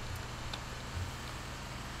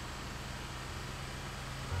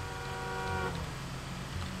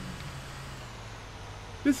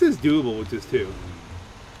 This is doable with this too.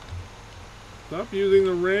 Stop using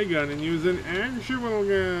the ray gun and use an actual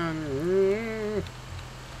gun.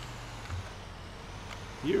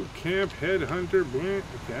 You camp headhunter. Okay,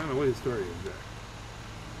 I don't know what his story is there.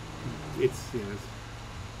 It's, you know, it's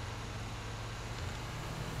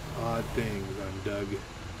odd things on Doug.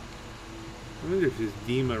 I wonder if his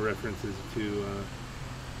Dima references to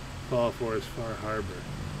Fall Forest Far Harbor.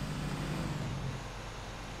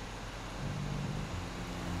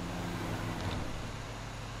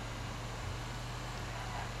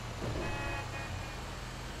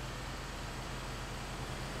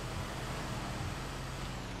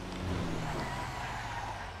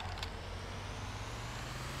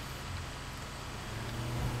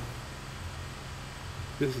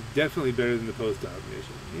 This is definitely better than the post-op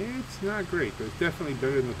mission. It's not great, but it's definitely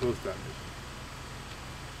better than the post-op mission.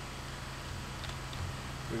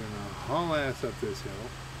 We're gonna haul ass up this hill.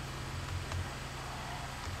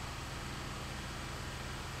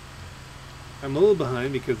 I'm a little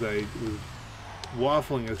behind because I was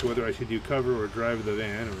waffling as to whether I should do cover or drive the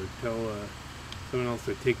van or tell someone else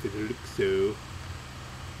to take the Deluxo.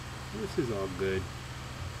 This is all good.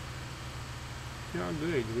 It's all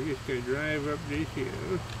good. We're just gonna drive up this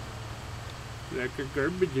hill like a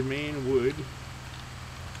garbage man would.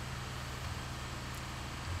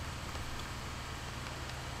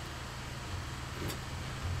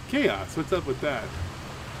 Chaos, what's up with that?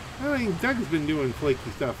 I mean, Doug's been doing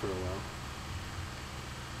flaky stuff for a while.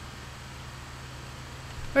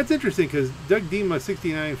 That's interesting because Doug Dima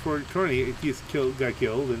 69-420 just got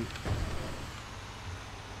killed, and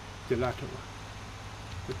Gelato.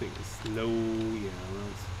 That thing is slow, yeah.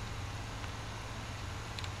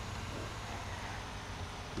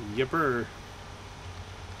 Yepper.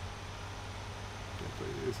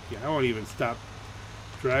 I won't even stop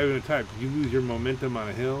driving a type. You lose your momentum on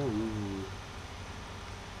a hill. Ooh.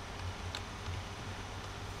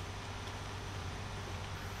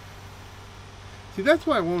 See, that's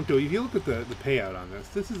what I won't do. If you look at the payout on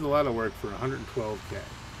this is a lot of work for 112K.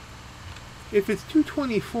 If it's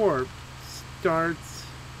 224, starts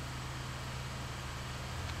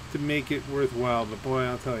to make it worthwhile, but boy,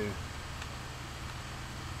 I'll tell you,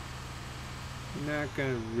 not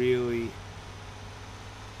gonna really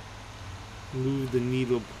move the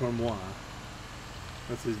needle pour moi.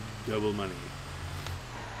 That's just double money.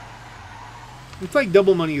 It's like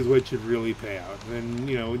double money is what should really pay out. And,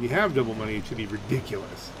 you know, when you have double money, it should be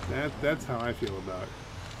ridiculous. That's how I feel about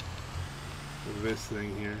this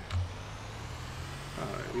thing here.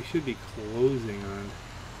 Alright, we should be closing on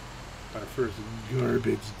our first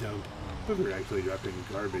garbage dump. I thought we were actually dropping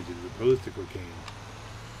garbage as opposed to cocaine.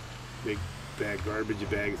 Big bag, garbage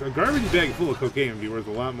bags. A garbage bag full of cocaine would be worth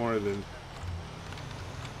a lot more than...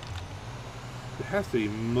 It has to be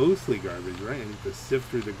mostly garbage, right? And you have to sift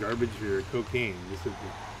through the garbage for your cocaine.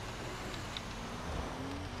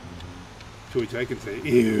 To which I can say,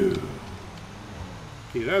 ew.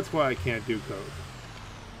 See, that's why I can't do coke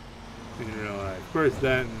in real life. Of course,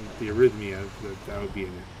 that and the arrhythmia, that would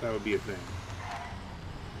be a thing.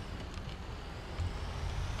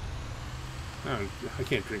 I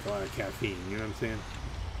can't drink a lot of caffeine. You know what I'm saying?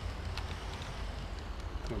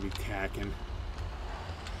 I'll be tacking.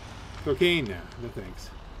 Cocaine now. No thanks.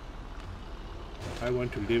 I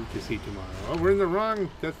want to live to see tomorrow. Oh, we're in the wrong...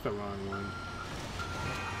 That's the wrong one.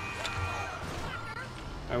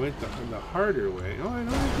 I went the harder way. Oh, I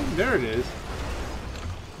know. There it is.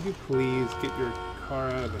 Can you please get your car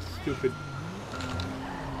out of the stupid...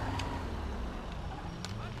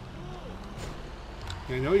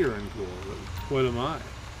 I know you're uncool, but what am I?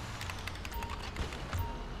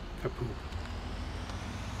 Kapoo.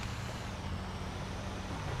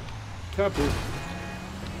 Couple.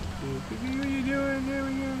 What are you doing? There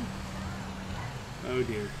we go. Oh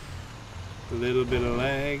dear. A little bit of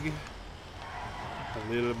lag. A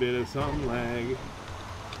little bit of something lag.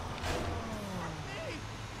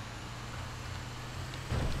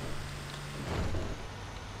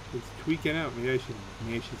 It's tweaking out. Maybe I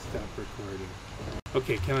should stop recording.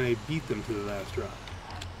 Okay, can I beat them to the last drop?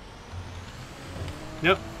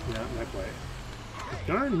 Nope. No, not quite.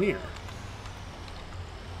 Darn near.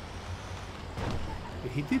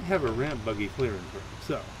 He did have a ramp buggy clearing for him,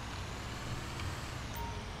 so.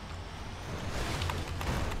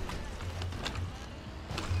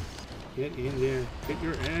 Get in there. Get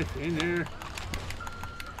your ass in there.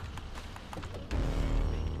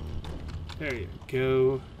 There you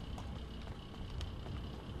go.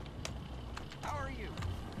 How are you?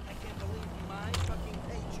 I can't believe my fucking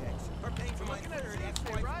paychecks are paying for my third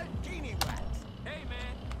ex-wife genie wax. Hey,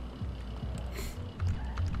 man.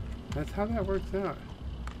 That's how that works out.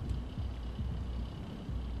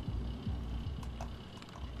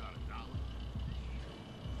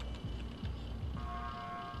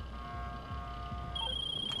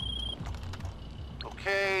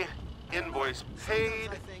 Okay, invoice paid,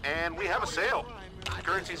 and we have a sale.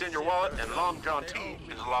 Currency's in your wallet, and Long John T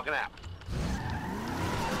is logging out.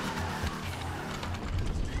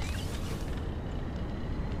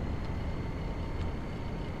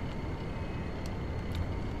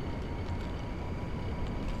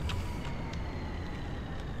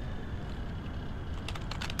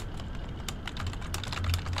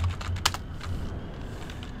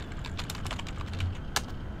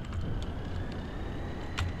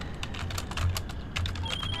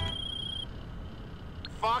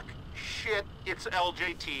 Fuck, shit, it's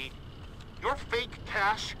LJT. Your fake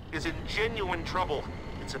cash is in genuine trouble.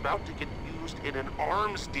 It's about to get used in an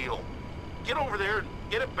arms deal. Get over there and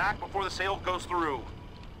get it back before the sale goes through.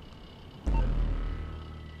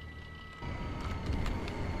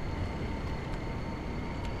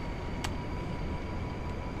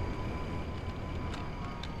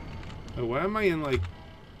 Oh, why am I in, like,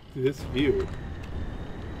 this view?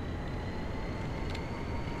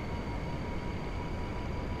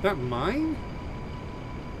 Is that mine?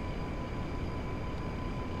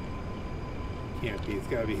 Can't be. It's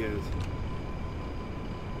gotta be his.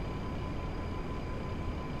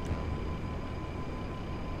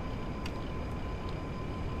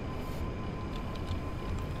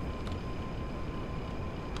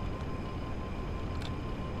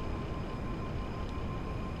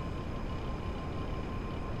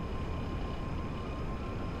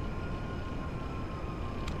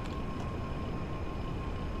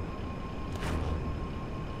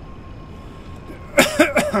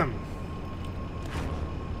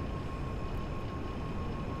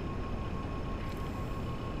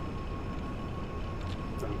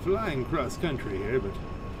 I'm flying cross country here, but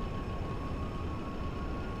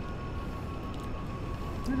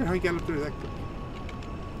I wonder how I got up there that quick.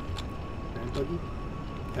 Grand buggy?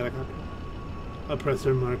 Helicopter?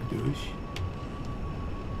 Oppressor Mark Douche.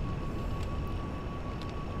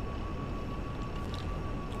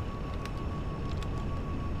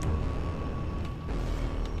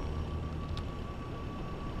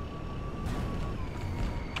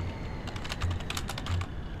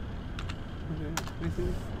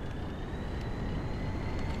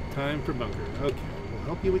 Time for bunker. Okay, we'll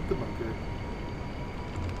help you with the bunker.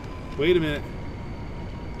 Wait a minute.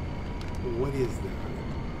 What is that?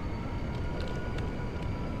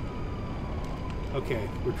 Okay,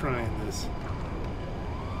 we're trying this.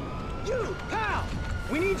 You, pal!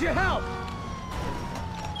 We need your help!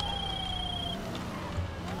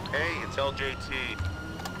 Hey, it's LJT.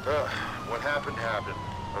 What happened,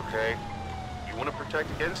 okay? You want to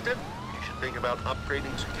protect against it? You should think about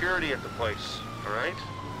upgrading security at the place, all right?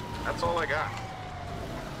 That's all I got.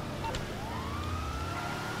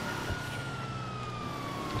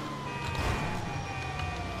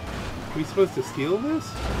 Are we supposed to steal this?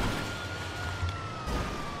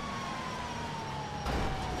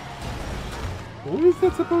 What is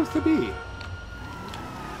that supposed to be?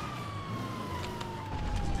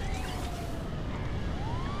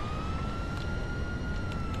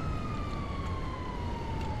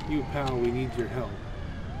 You pal, we need your help.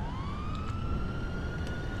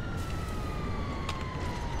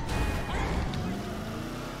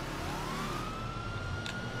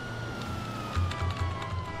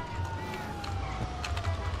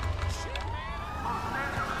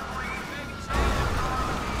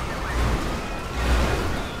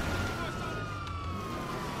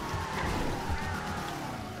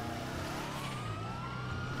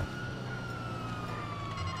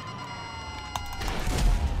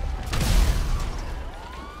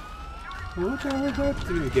 What the hell is that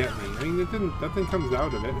going to get me? I mean, nothing comes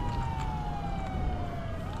out of it.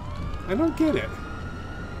 I don't get it.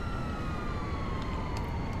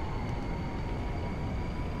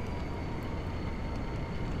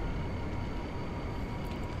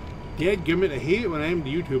 Dadgummit, I hate it when I'm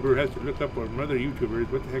the YouTuber who has to look up from other YouTubers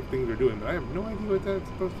what the heck things are doing, but I have no idea what that's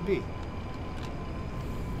supposed to be.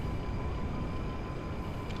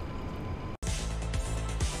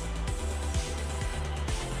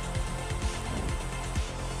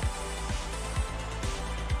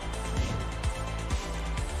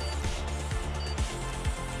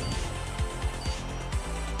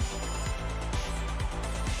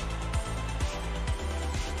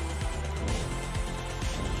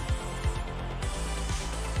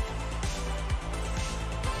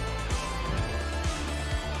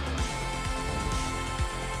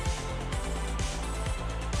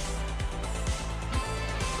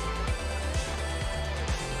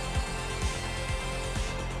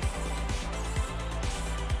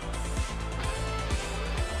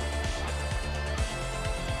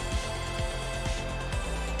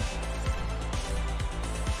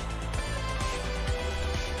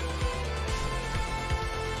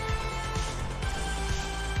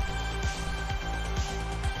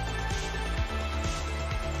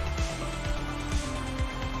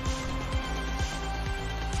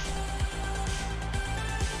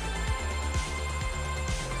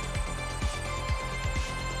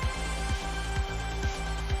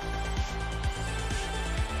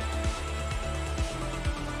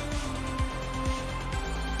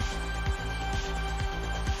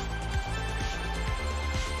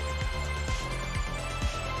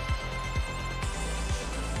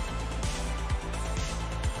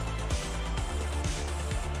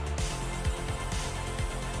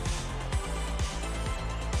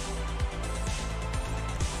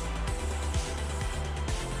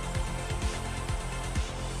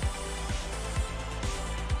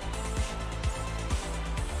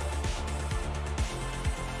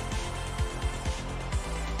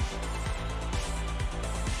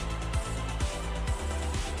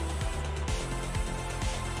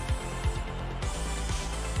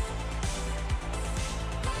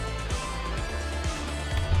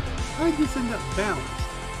 How did this end up balanced? I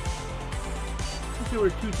thought there were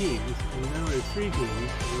 2 teams, and now there's 3 teams, and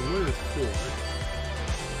one is 4.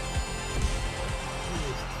 One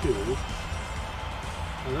is 2.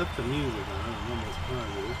 I left the music on, I'm almost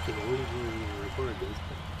positive, because I wasn't really going to record this.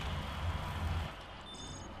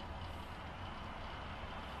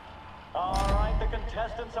 Alright, the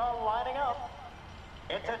contestants are lining up.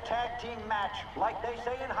 It's a tag team match, like they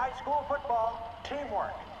say in high school football,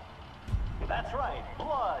 teamwork. That's right,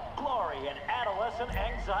 blood, glory, and adolescent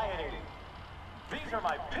anxiety. These are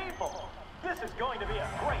my people. This is going to be a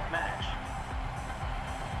great match.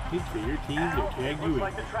 Good for your team to tag you in. Looks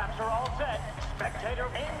like the traps are all set. Spectator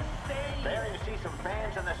in stage. There you see some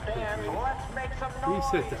fans in the stands. Let's make some noise.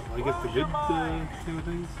 Reset that, I get the good kind of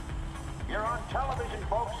things. You're on television,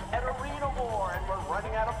 folks, at Arena War, and we're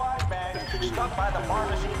running out of buy bags. Stop by the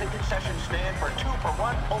pharmacy and the concession stand for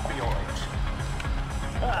 2-for-1 opioids.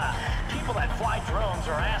 People that fly drones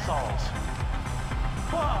are assholes.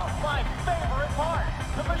 Oh, my favorite part,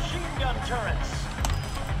 the machine gun turrets.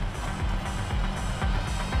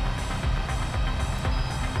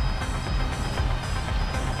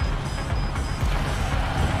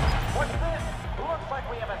 What's this? Looks like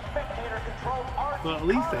we have a spectator-controlled RC. Well, at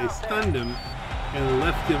least I stunned him and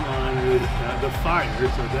left him on the fire, so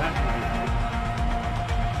that might help.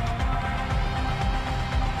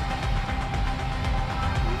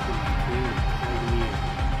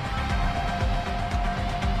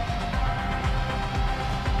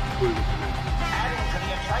 Adding to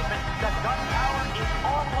the excitement, the gun tower is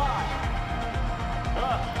online.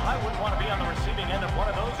 I wouldn't want to be on the receiving end of one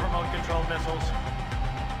of those remote-controlled missiles.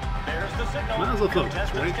 There's the signal. Might as well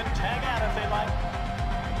focus, Contestants right? can tag out if they like.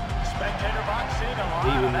 Spectator box seeing a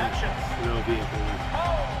lot of action. No vehicle.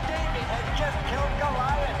 Oh, David has just killed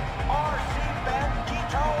Goliath. RC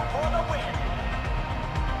Bandito for the win.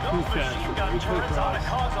 Those machine gun turrets ought to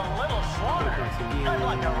cause a little slaughter. I'd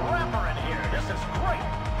like a rapper in here. This is great.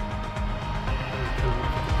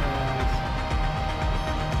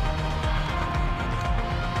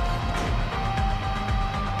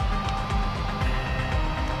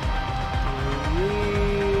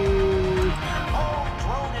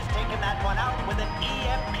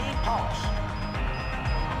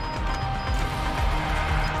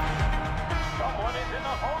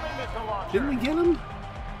 Didn't we get him?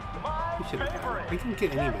 My We should have. favorite. We didn't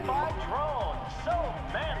get anybody. Death by drone. So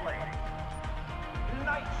manly.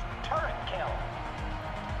 Nice turret kill.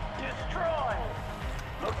 Destroy.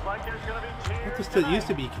 Looks like there's gonna be tears. That just used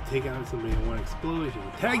to be you could take out somebody in one explosion.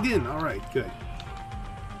 Tagged in. All right, good.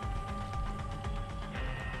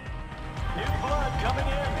 New blood coming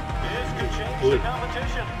in. This could change the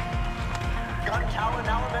competition. Gun tower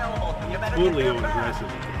now available. You better Totally get going there fast.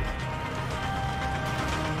 aggressive.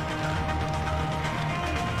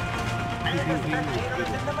 And the spectator is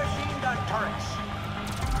in the machine gun turrets.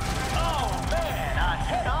 Oh man, a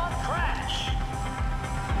head-on crash.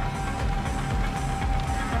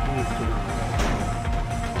 Oh,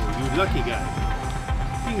 you lucky guy.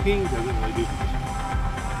 Ping ping doesn't really do much.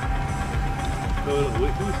 Oh,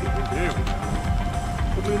 wait, who's here? There we go.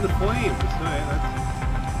 Put them in the flames. Alright,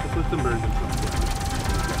 let's let them burn themselves down.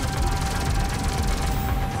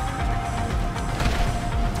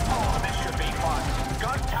 Oh, this should be fun.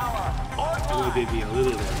 Gun tower online. Maybe a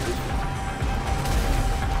little damage.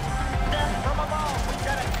 Death from above. We've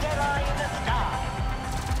got a dead eye in the sky.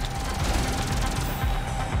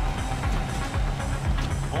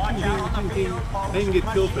 Watch out on the field, folks. I didn't get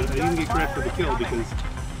killed, but I Machine didn't get gun credit for the fire kill incoming.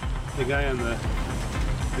 because the guy on the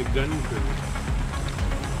gun crew.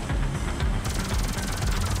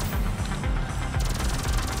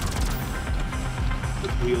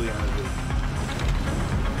 Let's wheelie out of it.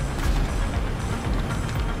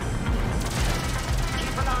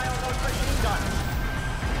 Keep an eye on those machine guns.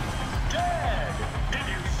 Dead! Did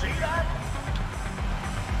you see that?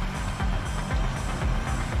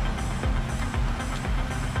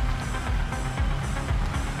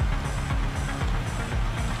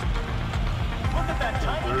 Look at that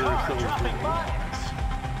tiny car dropping mines.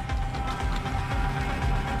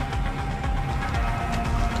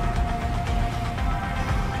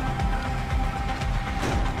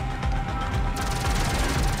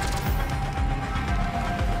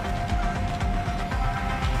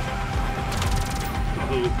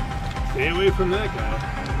 Stay away from that guy.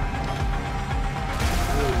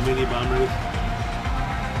 Little mini bombers.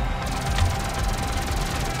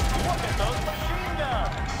 Look at those machine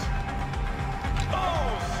guns.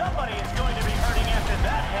 Oh, somebody is going to be hurting after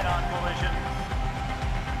that head-on collision.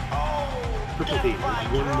 Oh, Purple death team. by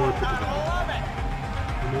One more drone. purple I love it.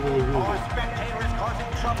 I'm a little Our wounded. spectator is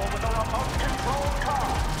causing trouble with a remote-controlled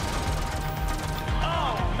car.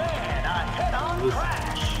 Oh, man.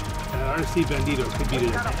 RC Bandito could be We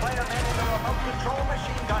the got a player manning the remote control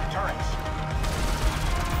machine gun turrets.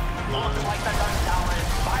 Looks like the gun tower is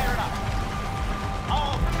fired up.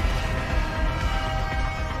 Oh,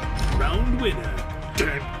 round winner.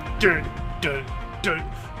 Dun dun dun dun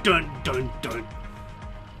dun dun dun.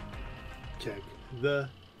 Check the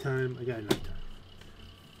time. I got enough time.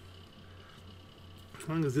 As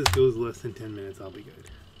long as this goes less than 10 minutes, I'll be good.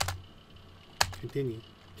 Continue.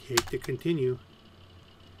 Take the continue.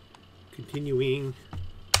 Continuing.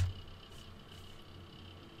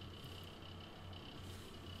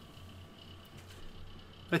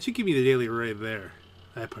 That should give me the daily right there.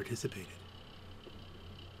 I participated.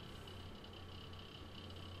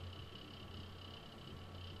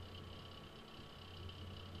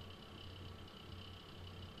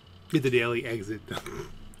 Get the daily exit.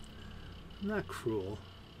 Not cruel.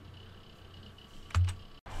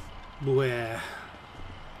 Bleh.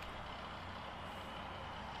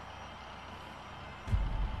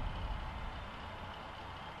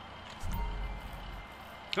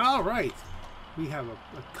 All right, we have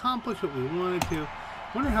accomplished what we wanted to.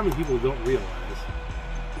 Wonder how many people don't realize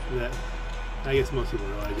that. I guess most people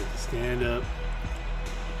realize you have to stand up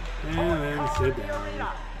and then sit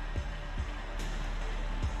down.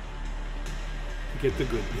 Get the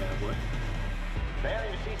good tablet. there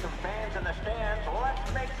you see some fans in the stands.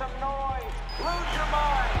 Let's make some noise. Lose your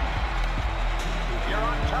mind. You're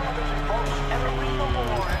on television, folks, and the Limo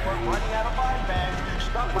War, and we're running out of body bags.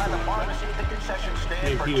 Stop by the pharmacy at the concession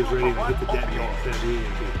stand for he was ready to hit the 2-for-1 detonate. opioids. Said he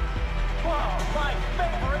didn't do. Whoa, my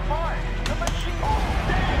favorite part, the machine. Oh,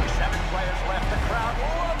 dang, 7 players left. The crowd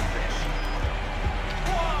loves this.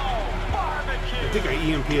 Whoa, barbecue. I think our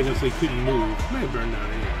EMP enough so he couldn't move. Might have burned out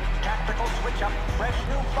anyway. Tactical switch up, fresh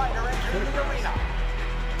new fighter entering the arena.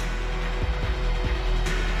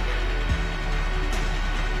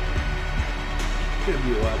 It's gonna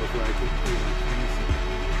be a while before I can use it.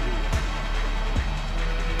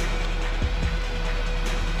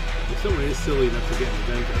 If someone is silly enough to get in the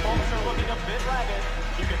vent, Folks are looking a bit ragged.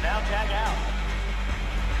 You can now tag out.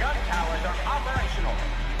 Gun towers are operational.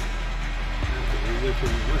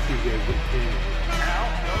 once these guys get tangled. Now,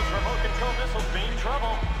 those remote control missiles mean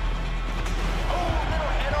trouble. Oh,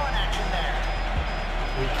 little head-on action there.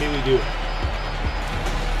 Can we do it?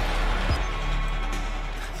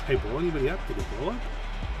 Did I blow anybody up? Did it blow up?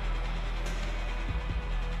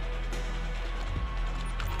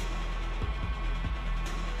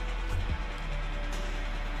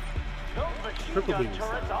 Those machine Purple gun beam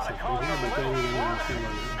turrets sounds ought to like cause we a have a little thing in fun. there.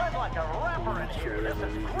 I'd like a rapper in here. This is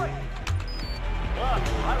Reason. great. Look,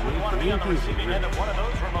 I wouldn't want to be on the receiving end of one of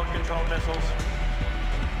those remote control missiles.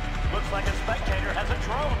 Looks like a spectator has a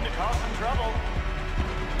drone to cause some trouble.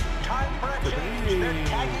 Time for a change. They're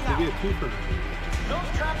tagging They out. get a two for me. Those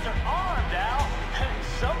traps are armed, Al, and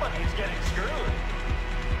somebody's getting screwed.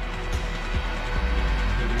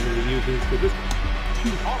 And then they use these for this.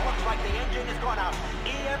 Oh, looks like the engine is going out.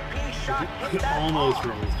 EMP shot hit that Almost arm.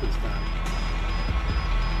 rolls this time.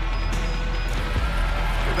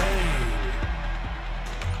 Bang!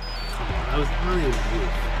 Come on, I was on his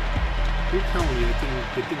roof. You're telling me it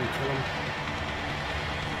didn't kill him?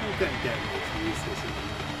 That makes useless.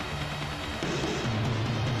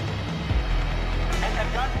 And the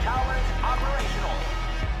gun tower is operational.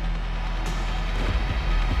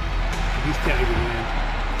 He's tagging in.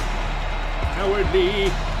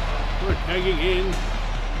 Cowardly! We're tagging in.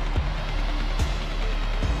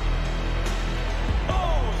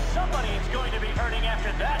 Oh, somebody is going to be hurting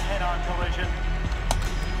after that head-on collision.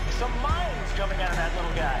 Some mines coming out of that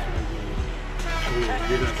little guy. You're not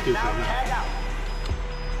Contestants stupid now enough. tag out.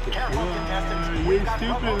 Careful, contestants. You're We've got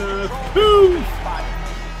stupid remote enough. control Boom! missiles spotted.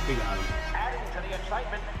 He got him. Adding to the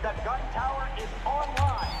excitement, the gun tower is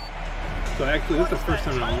online. So actually, this is the first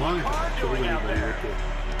time in a long time that anybody looked at.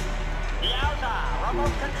 Yowza!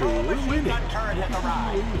 Remote control We're machine winning. gun turret has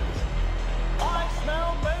arrived. I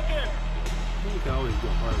smell bacon. I think I always go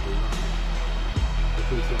horribly wrong. I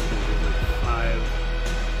think something like 5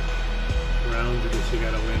 rounds of this you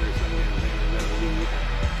gotta win or something, and then you gotta leave.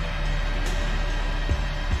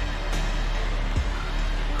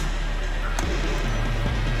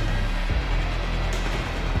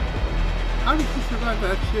 How did you survive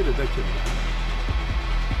that shit at that shit?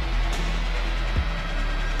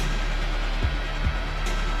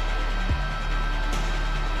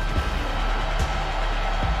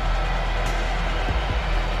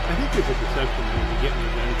 I think there's a perception that when you get in the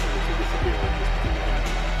vent, to disappear and just come back.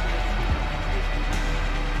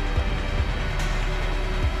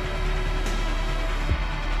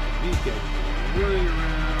 These guys are running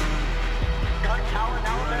around. Gun tower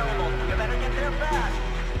now available. You better get there fast.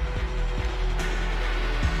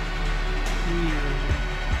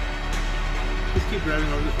 keep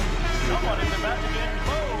driving over the phone. Someone is about to get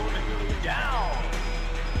mowed down.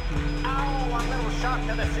 Ow, a little shock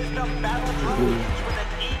to the system. Battle drones with an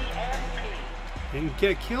EMP. Didn't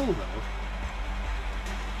get killed though.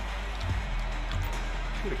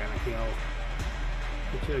 Should have gotten a kill.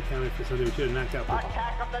 We should have counted for something. We should have knocked out purple.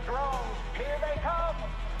 Attack of the drones. Here they come.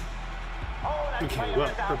 Oh, that Okay, player well,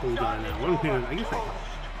 is purple's gone now. One minute, I guess I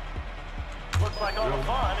can. Looks like all the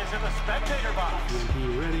fun is in the spectator box.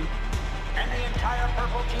 EMP ready. And the entire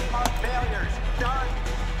purple team are failures. Done.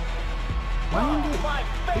 Why Oh, didn't my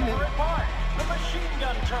favorite part. The machine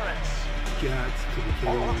gun turrets. Gots to be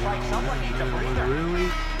killing Looks like someone needs a breather. Really?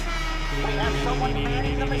 We have someone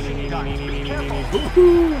manning the machine guns. Be careful.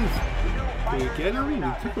 Woohoo! Did we get him? We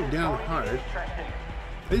took him down hard.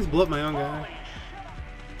 I just blew up my own guy.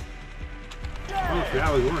 Oh,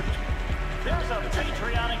 that was orange. There's a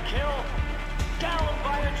patriotic kill. Downed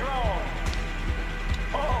by a drone.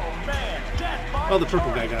 Oh man, death by Well, the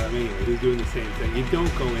purple guy got him anyway. He's doing the same thing. You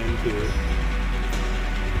don't go into it.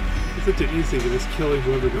 It's such an instinct of just killing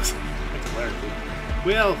whoever goes. That's hilarious.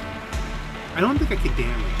 Well, I don't think I could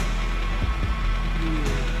damage.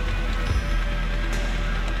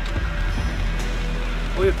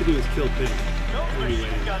 All you have to do is kill things. Those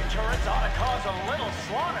machine gun turrets ought to cause a little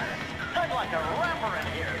slaughter. I'd like a rapper in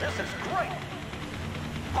here. This is great.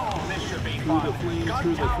 Oh, this should be fun. Through the flames, Gun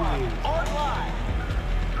through the tower flames. online.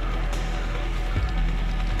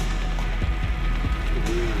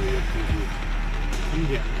 Come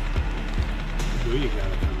down. You know you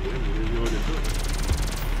gotta come down. There's no other choice.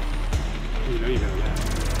 You know you gotta laugh.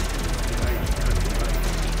 I got to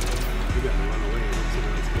You gotta run away and let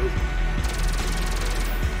someone else go.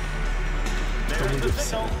 There's the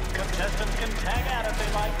signal. Contestants can tag out if they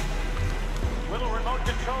like. Little remote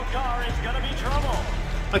control car is gonna be trouble.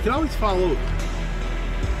 I can always fall over.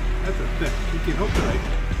 That's a thing. You can hope that I...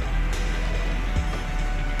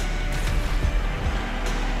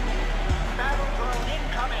 Battle drone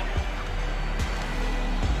incoming.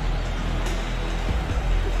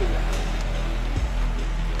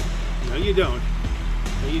 No, you don't.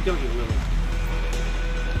 No, you don't, you little...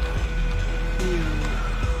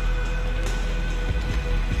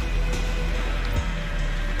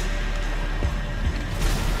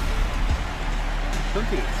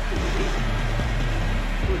 Something exploded.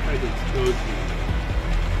 What if I could explode you?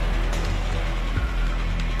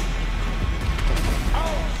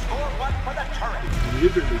 Oh, score one for the turret. He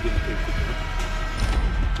deliberately didn't take the jump.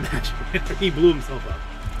 Imagine. He blew himself up.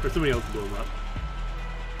 Or somebody else blew him up.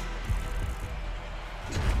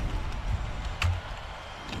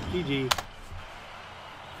 GG.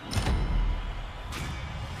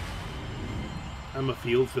 I'm a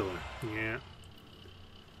field filler. Yeah.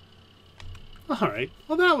 Alright.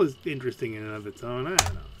 Well, that was interesting in and of its own. I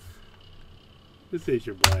don't know. This is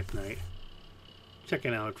your Black Knight.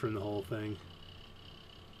 Checking out from the whole thing.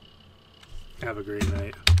 Have a great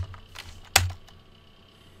night.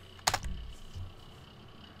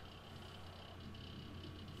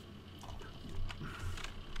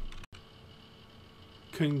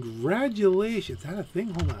 Congratulations. Is that a thing?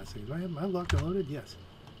 Hold on a second. Do I have my locked and loaded? Yes.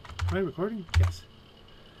 Am I recording? Yes.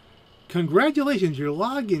 Congratulations. Your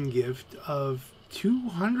login gift of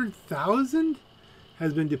 200,000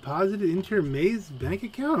 has been deposited into your May's bank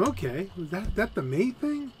account. Okay. Was that the May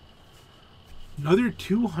thing? Another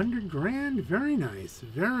 200 grand? Very nice.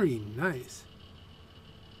 Very nice.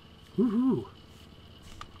 Woohoo.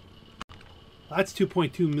 That's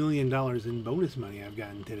 $2.2 million in bonus money I've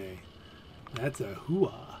gotten today. That's a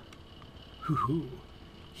hoo-ah. Hoo-hoo.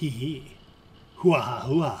 Hee-hee. Hoo-ah,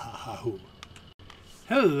 hoo-ah, ha-hoo.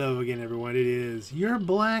 Hello again, everyone. It is your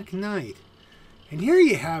Black Knight. And here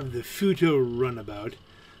you have the Futo runabout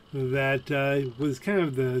that was kind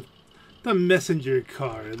of the messenger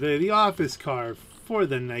car, the office car for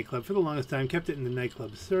the nightclub. For the longest time, kept it in the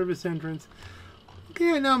nightclub service entrance.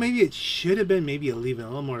 Okay, now maybe it should have been maybe leaving a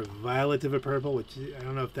little more violet of a purple, which I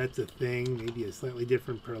don't know if that's a thing. Maybe a slightly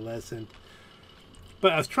different pearlescent.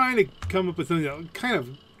 But I was trying to come up with something that kind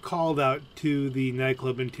of called out to the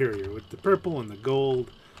nightclub interior with the purple and the gold.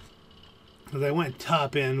 Because I went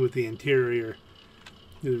top end with the interior.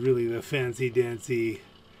 It was really the fancy-dancy,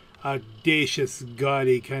 audacious,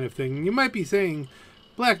 gaudy kind of thing. You might be saying,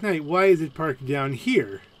 Black Knight, why is it parked down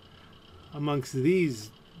here amongst these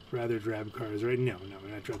rather drab cars, right? No,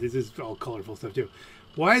 not drab. This is all colorful stuff too.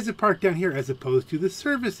 Why is it parked down here as opposed to the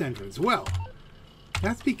service entrance? Well,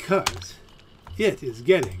 that's because it is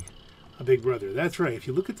getting a big brother. That's right. If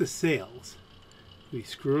you look at the sales, we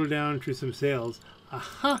scroll down through some sales.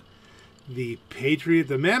 Aha! The Patriot,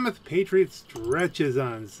 the Mammoth Patriot Stretch is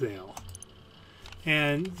on sale.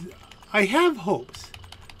 And I have hopes.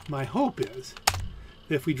 My hope is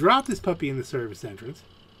if we drop this puppy in the service entrance,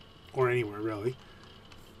 or anywhere really,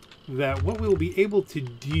 that what we'll be able to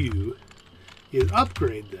do is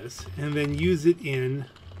upgrade this and then use it in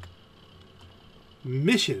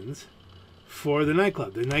missions for the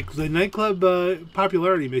nightclub. The nightclub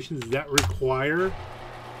popularity missions that require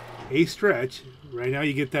a stretch. Right now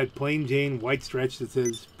you get that plain Jane white stretch that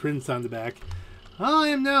says Prince on the back. I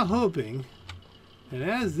am now hoping that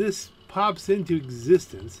as this pops into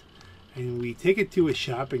existence and we take it to a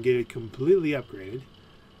shop and get it completely upgraded,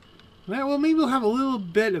 well, maybe we'll have a little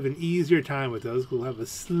bit of an easier time with those. We'll have a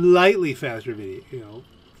slightly faster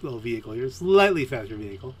little vehicle here, slightly faster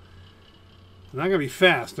vehicle. It's not going to be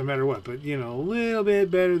fast no matter what, but, a little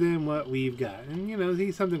bit better than what we've got. And,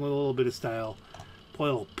 see something with a little bit of style. Play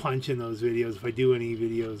a little punch in those videos if I do any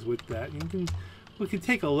videos with that. We can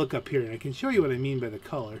take a look up here and I can show you what I mean by the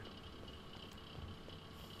color.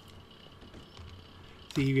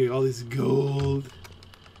 See, you get all this gold.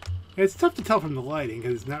 And it's tough to tell from the lighting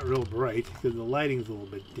because it's not real bright because the lighting's a little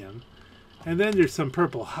bit dim. And then there's some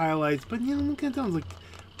purple highlights, but look at those. Like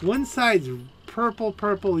one side's purple,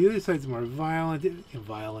 the other side's more violet.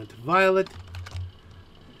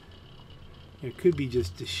 It could be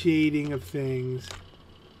just the shading of things.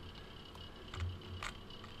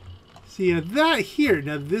 See,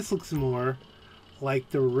 this looks more like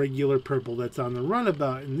the regular purple that's on the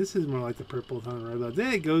runabout, and this is more like the purple that's on the runabout.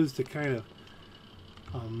 Then it goes to kind of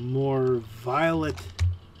a more violet.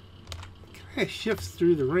 Kind of shifts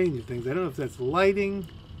through the range of things. I don't know if that's lighting.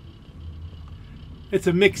 It's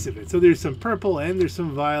a mix of it. So there's some purple and there's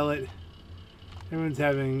some violet. Everyone's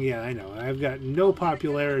having, yeah, I know. I've got no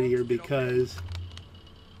popularity here because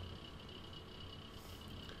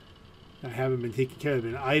I haven't been taking care of it.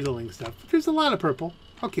 I've been idling stuff. But there's a lot of purple.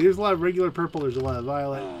 Okay, there's a lot of regular purple. There's a lot of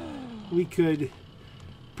violet. We could...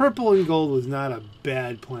 Purple and gold was not a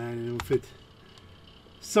bad plan. And if it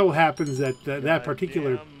so happens that that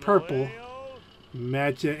particular purple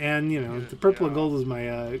match... And, the purple and gold is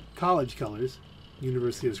my college colors.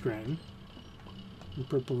 University of Scranton. And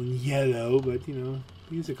purple and yellow, but,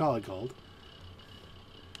 use a color called.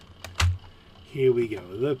 Here we go.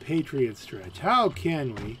 The Patriot stretch. How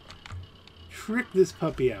can we trick this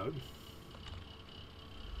puppy out?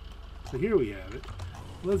 So here we have it.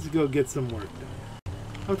 Let's go get some work done.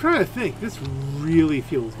 I'm trying to think. This really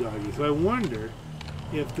feels doggy. So I wonder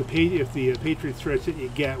if the Patriot stretch that you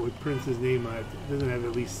get with Prince's name on it doesn't have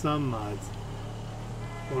at least some mods.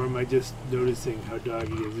 Or am I just noticing how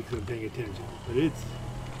doggy it is because I'm paying attention? But it's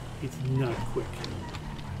not quick.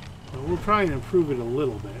 But we'll try and improve it a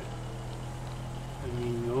little bit. I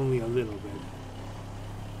mean, only a little bit.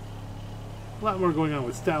 A lot more going on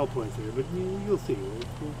with style points there, but you'll see.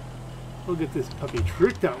 We'll get this puppy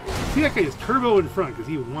tricked out. See, that guy is turbo in front because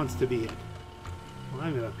he wants to be hit. Well,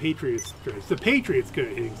 I'm in a Patriot stretch. The Patriot's good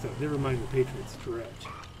at hitting stuff. Never mind the Patriot stretch.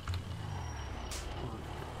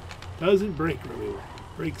 Doesn't break really well.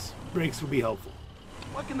 Brakes will be helpful.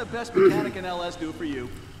 What can the best mechanic in LS do for you?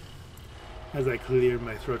 As I clear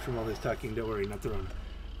my throat from all this talking, don't worry, not the run.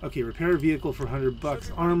 Okay, repair a vehicle for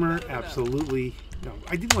 $100. Armor, absolutely. No,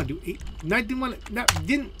 I didn't want to do 8. I didn't want to.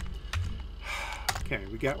 Didn't. Okay,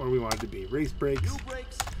 we got where we wanted to be. Race brakes,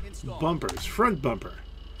 bumpers, front bumper,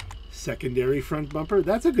 secondary front bumper.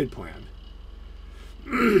 That's a good plan.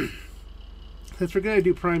 Since we're gonna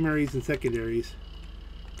do primaries and secondaries.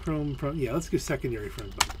 Yeah, let's go secondary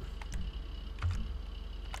front bumper.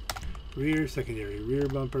 Rear, secondary rear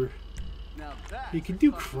bumper. You can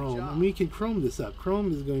do chrome. I mean, we can chrome this up.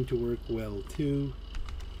 Chrome is going to work well too.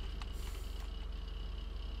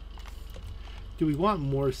 Do we want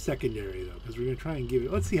more secondary though? Because we're going to try and give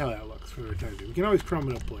it. Let's see how that looks for our time. We can always chrome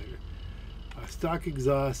it up later. Stock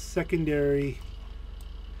exhaust, secondary.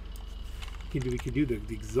 We can do the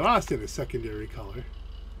exhaust in a secondary color.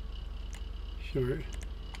 Sure.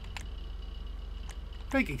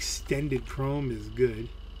 I think extended chrome is good.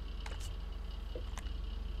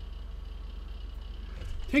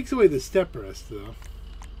 Takes away the step rest though.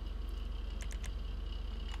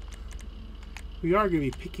 We are going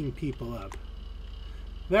to be picking people up.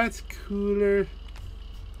 That's cooler.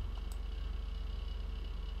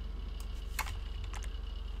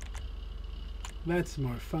 That's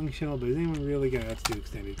more functional, but is anyone really going to have to do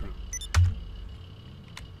extended chrome?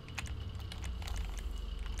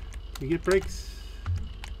 We get brakes.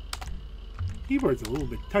 Keyboard's a little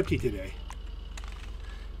bit touchy today.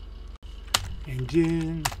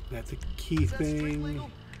 Engine, that's a key thing.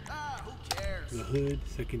 The hood,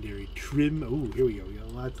 secondary trim. Oh, here we go. We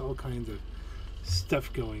got all kinds of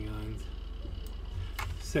stuff going on.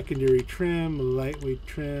 Secondary trim, lightweight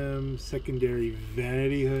trim, secondary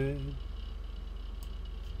vanity hood.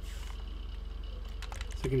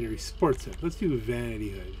 Secondary sports hood. Let's do vanity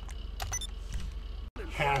hood.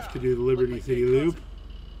 Have to do the Liberty City loop.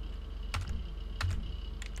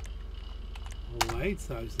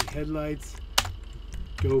 Lights, obviously headlights.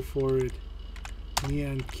 Go for it.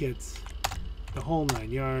 Neon kits. The whole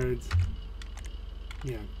 9 yards.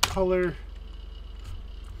 Yeah, color.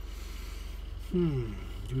 Do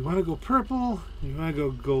we want to go purple? Or do we want to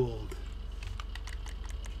go gold?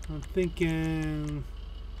 I'm thinking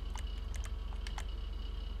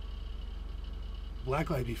black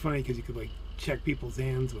light would be funny because you could like check people's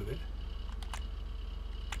hands with it.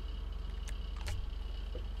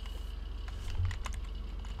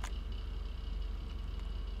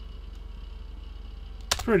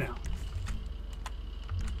 For now.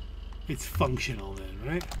 It's functional then,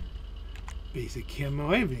 right? Basic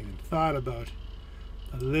camo. I haven't even thought about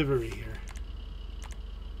the livery here.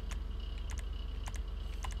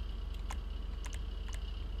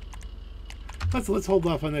 Let's hold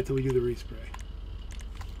off on that till we do the respray.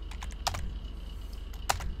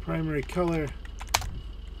 Primary color,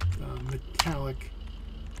 metallic.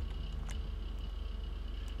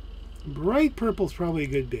 Bright purple's probably a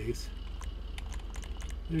good base.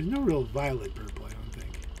 There's no real violet purple, I don't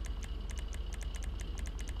think.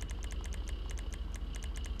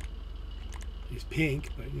 There's pink,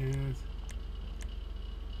 but yeah.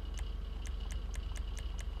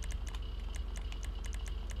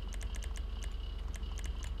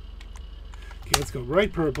 Okay, let's go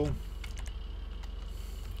bright purple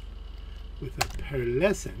with a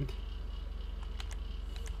pearlescent,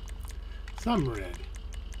 some red.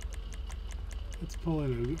 Let's pull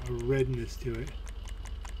in a redness to it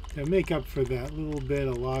to make up for that little bit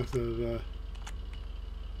of loss of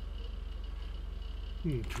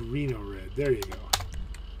Torino red. There you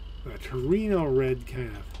go. A Torino red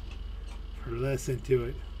kind of pearlescent to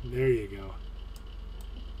it. There you go.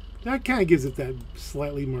 That kind of gives it that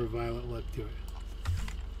slightly more violet look to it.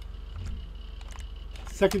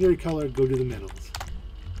 Secondary color, go to the metals.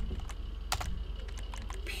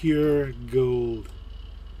 Pure gold.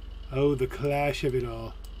 Oh, the clash of it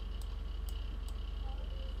all.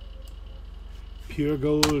 Pure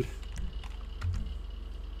gold.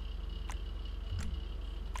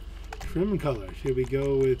 Trim color. Should we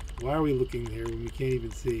go with... Why are we looking here when we can't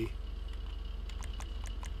even see?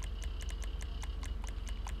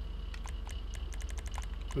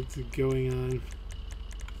 What's going on? Can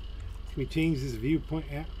we change this viewpoint?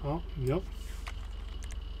 Oh, nope.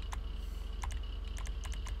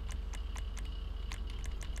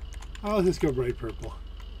 Oh, let's just go bright purple.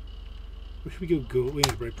 Or should we go gold?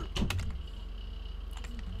 Yeah, bright purple.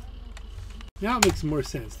 Now it makes more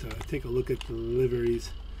sense to take a look at the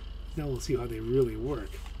liveries. Now we'll see how they really work.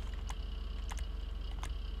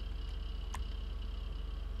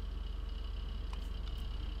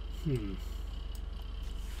 Ooh,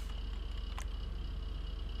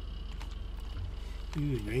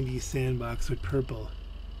 90s sandbox with purple.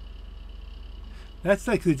 That's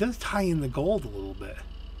like, it does tie in the gold a little bit.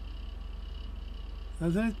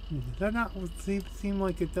 Doesn't it? Does that not seem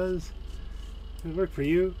like it does? Does it work for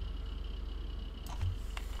you?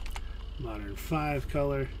 Modern 5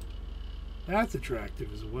 color. That's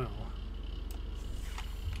attractive as well.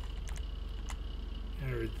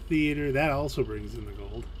 Arid theater. That also brings in the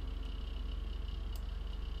gold.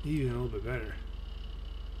 Even a little bit better.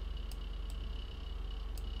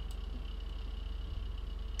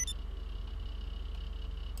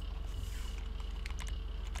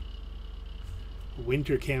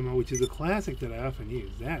 Winter camo, which is a classic that I often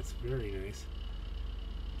use. That's very nice.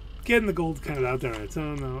 Getting the gold kind of out there on its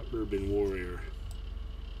own though. Urban Warrior.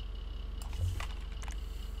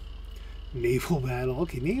 Naval Battle.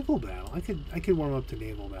 Okay, Naval Battle. I could warm up to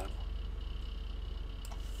Naval Battle.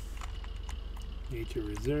 Nature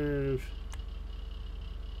Reserve.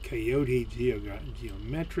 Coyote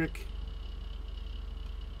Geometric.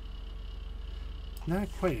 Not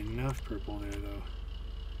quite enough purple there though.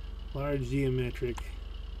 Large Geometric.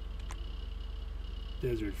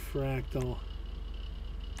 Desert Fractal.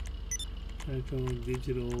 Fractal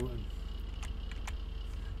Digital.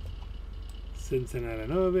 Cincinnati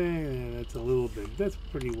Nove. Yeah, that's a little bit. That's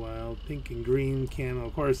pretty wild. Pink and green camo.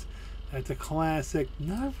 Of course, that's a classic.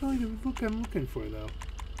 Not really the look I'm looking for though.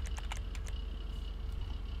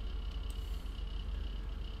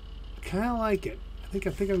 Kind of like it. I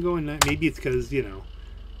think I'm going. Maybe it's because it's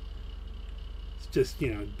just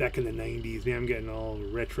back in the 90s. Man, I'm getting all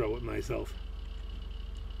retro with myself.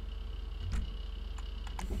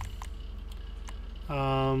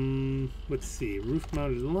 Let's see.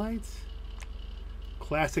 Roof-mounted lights.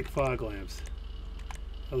 Classic fog lamps.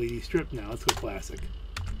 LED strip now. Let's go classic.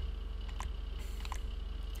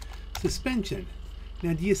 Suspension.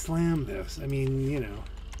 Now, do you slam this? I mean, you know.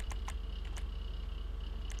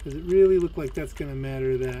 Does it really look like that's going to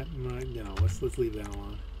matter that much? No, let's leave that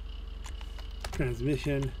alone.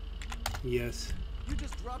 Transmission, yes. You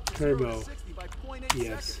just dropped Turbo, 0 to 60 by 0.8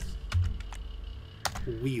 yes.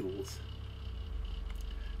 seconds. Wheels.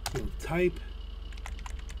 Wheel type.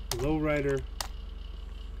 Lowrider.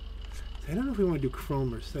 I don't know if we want to do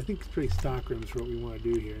chromers. I think straight stock rims for what we want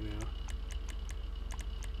to do here now.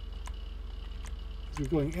 We're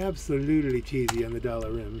going absolutely cheesy on the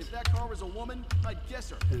dollar rims. If that car was a woman, I'd guess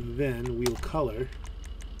her. And then wheel color.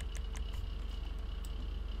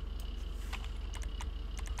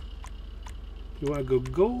 You want to go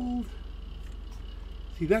gold?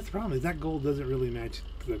 See, that's the problem, is that gold doesn't really match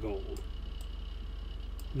the gold.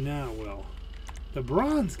 Now, well, the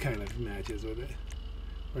bronze kind of matches with it.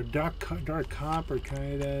 Or dark copper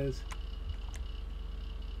kind of does.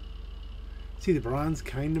 See, the bronze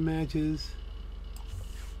kind of matches.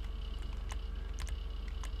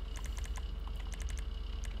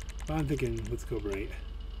 I'm thinking, let's go bright.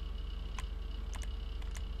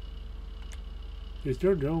 Is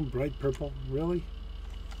there no bright purple? Really?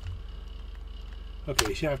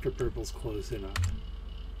 Okay, shafter purple's close enough.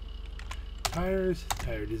 Tires,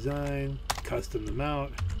 tire design, custom them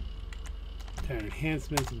out. Tire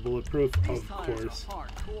enhancements, bulletproof, of course.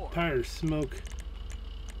 Tire smoke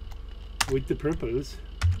with the purples.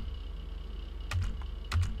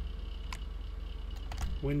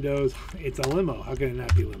 Windows, it's a limo. How can it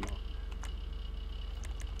not be limo?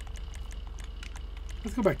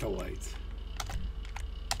 Let's go back to lights.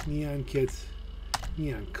 Neon kits,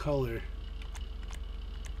 neon color.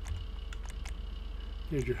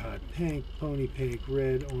 There's your hot pink, pony pink,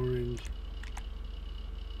 red, orange.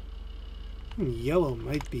 Yellow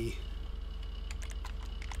might be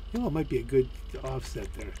a good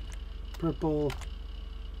offset there. Purple.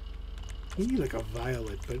 You need like a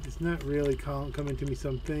violet, but it's not really coming to me, so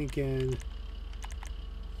I'm thinking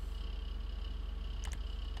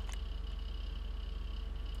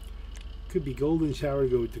could be golden shower,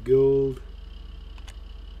 go with the gold.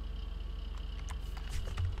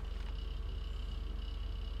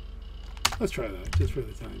 Let's try that, just for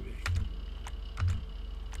the time being.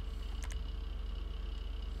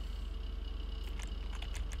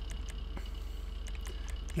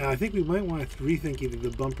 Now I think we might want to rethink either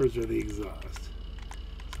the bumpers or the exhaust. So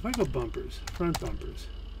if I go bumpers, front bumpers,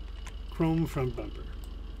 chrome front bumper.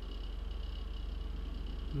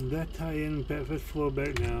 Does that tie in, benefit flow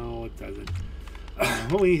better? No, it doesn't.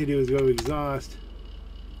 What we need to do is go exhaust.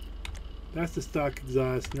 That's the stock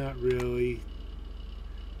exhaust, not really.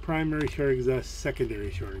 Primary short exhaust,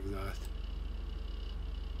 secondary short exhaust.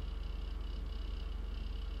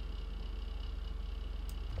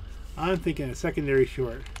 I'm thinking a secondary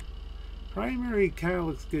short. Primary kind of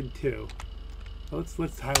looks good too. So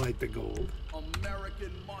let's highlight the gold.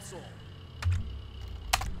 American muscle.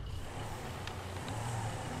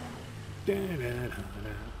 Da, da, da, da.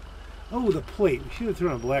 Oh, the plate. We should have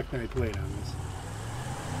thrown a Black Knight plate on this.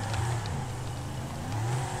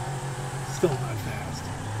 Still not fast.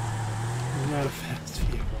 Not a fast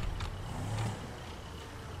vehicle.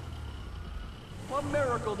 What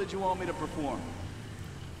miracle did you want me to perform?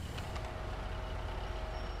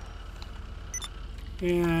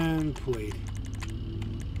 And plate.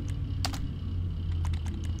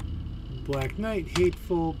 Black Knight,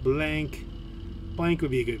 hateful, blank. Blank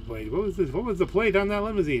would be a good plate. What was this? What was the plate on that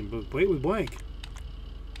limousine? The plate was blank.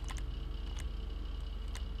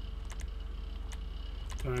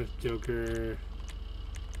 Darth Joker.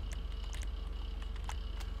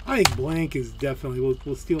 I think blank is definitely.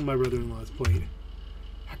 We'll steal my brother-in-law's plate.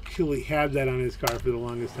 Actually had that on his car for the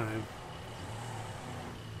longest time.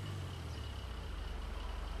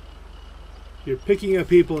 You're picking up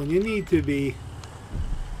people, and you need to be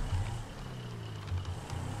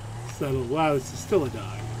subtle. Wow, this is still a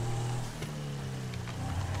dog.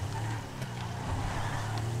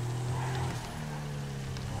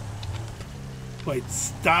 Quite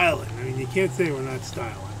styling. I mean, you can't say we're not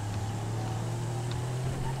styling.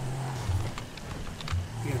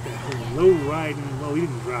 We got that whole low riding. Well, we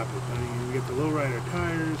didn't drop it. I mean, we got the low rider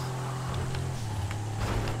tires.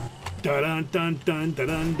 Dun dun dun dun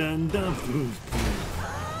dun dun dun.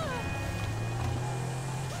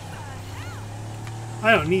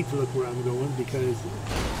 I don't need to look where I'm going because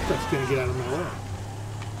stuff's gonna get out of my way.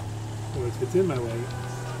 Or if it's in my way,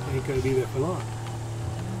 it ain't gonna be there for long.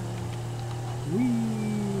 Whee!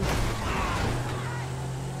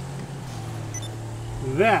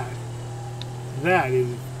 That is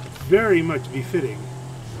very much befitting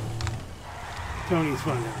Tony's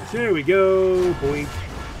Funhouse. There we go, boink.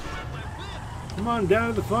 Come on down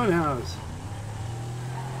to the Funhouse.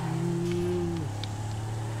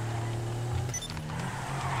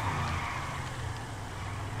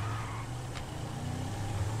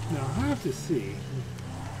 Now I'll have to see.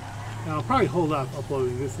 Now I'll probably hold off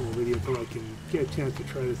uploading this little video until I can get a chance to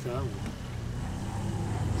try this out and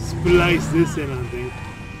splice this in on things.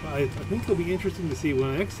 I think it'll be interesting to see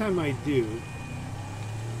when next time I do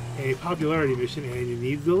a popularity mission and you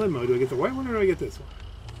need the limo. Do I get the white one or do I get this one?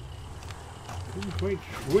 Couldn't quite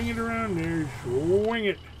swing it around there. Swing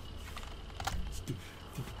it.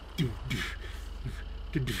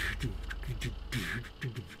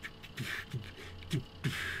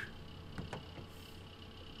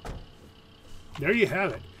 There you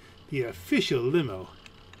have it. The official limo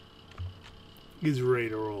is ready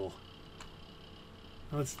to roll.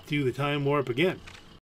 Let's do the time warp again.